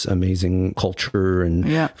gorgeous, amazing culture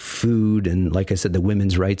and food. And like I said, the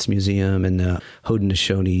Women's Rights Museum and the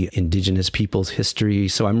Haudenosaunee Indigenous Peoples History.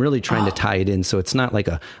 So I'm really trying to tie it in. So it's not like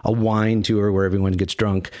a wine tour where everyone gets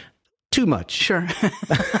drunk too much. Sure.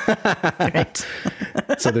 Right.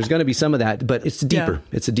 So there's going to be some of that, but it's deeper. Yeah.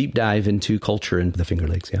 It's a deep dive into culture in the Finger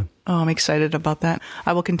Lakes. Yeah. Oh, I'm excited about that.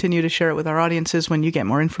 I will continue to share it with our audiences when you get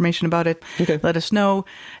more information about it. Okay. Let us know.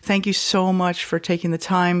 Thank you so much for taking the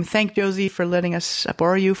time. Thank Josie for letting us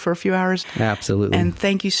borrow you for a few hours. Absolutely. And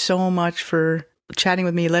thank you so much for chatting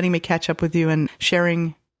with me, letting me catch up with you, and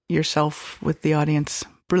sharing yourself with the audience.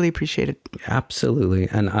 Really appreciate it. Absolutely.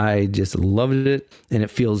 And I just loved it, and it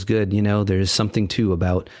feels good. You know, there's something too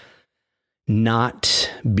about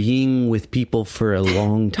not being with people for a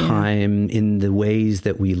long time in the ways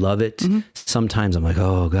that we love it. Mm-hmm. Sometimes I'm like,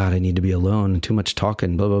 oh God, I need to be alone. Too much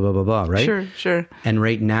talking, blah, blah, blah, blah, blah. Right? Sure. And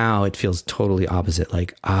right now it feels totally opposite.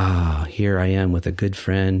 Like, here I am with a good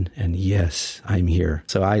friend, and yes, I'm here.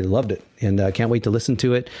 So I loved it, and I can't wait to listen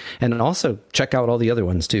to it. And also check out all the other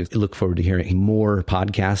ones too. I look forward to hearing more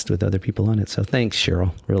podcasts with other people on it. So thanks,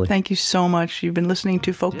 Cheryl. Really. Thank you so much. You've been listening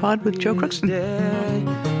to Folk Pod with Joe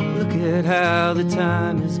Crookston. Look at how the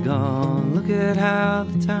time is gone. Look at how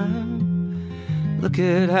the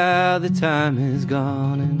time is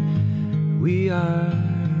gone, and we are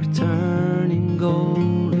turning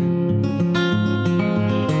golden.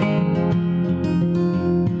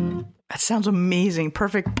 That sounds amazing.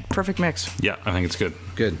 Perfect mix. Yeah, I think it's good.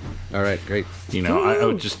 Good. All right, great. You know, I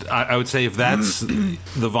would say if that's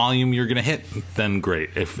the volume you're going to hit, then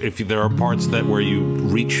great. If there are parts where you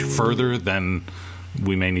reach further, then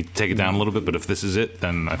we may need to take it down a little bit, but if this is it,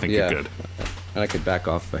 then I think you're good. And I could back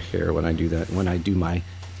off a hair when I do that. When I do my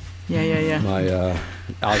my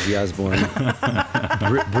Ozzy Osbourne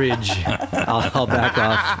bridge, I'll back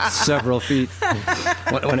off several feet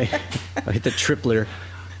when I hit the tripler,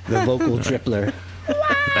 the vocal tripler.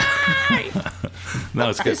 No,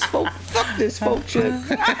 it's good. Fuck this folk shit.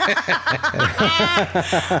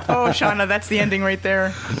 Oh, Shauna, that's the ending right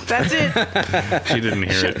there. That's it. She didn't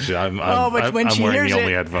hear it. I'm when she wearing hears the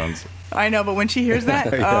only it- headphones. I know, but when she hears that,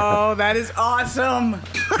 oh, that is awesome.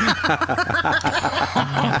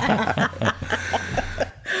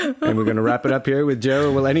 And we're going to wrap it up here with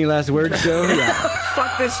Joe. Well, any last words, Joe? Yeah.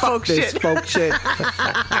 Fuck this folk This shit. folk shit.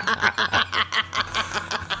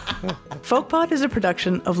 FolkPod is a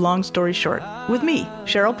production of Long Story Short with me,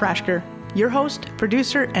 Cheryl Prashker, your host,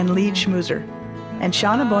 producer, and lead schmoozer, and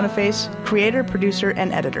Shauna Boniface, creator, producer,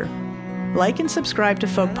 and editor. Like and subscribe to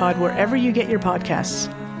FolkPod wherever you get your podcasts,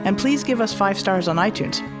 and please give us 5 stars on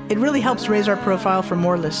iTunes. It really helps raise our profile for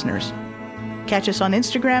more listeners. Catch us on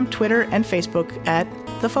Instagram, Twitter, and Facebook at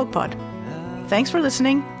The FolkPod. Thanks for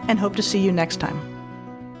listening, and hope to see you next time.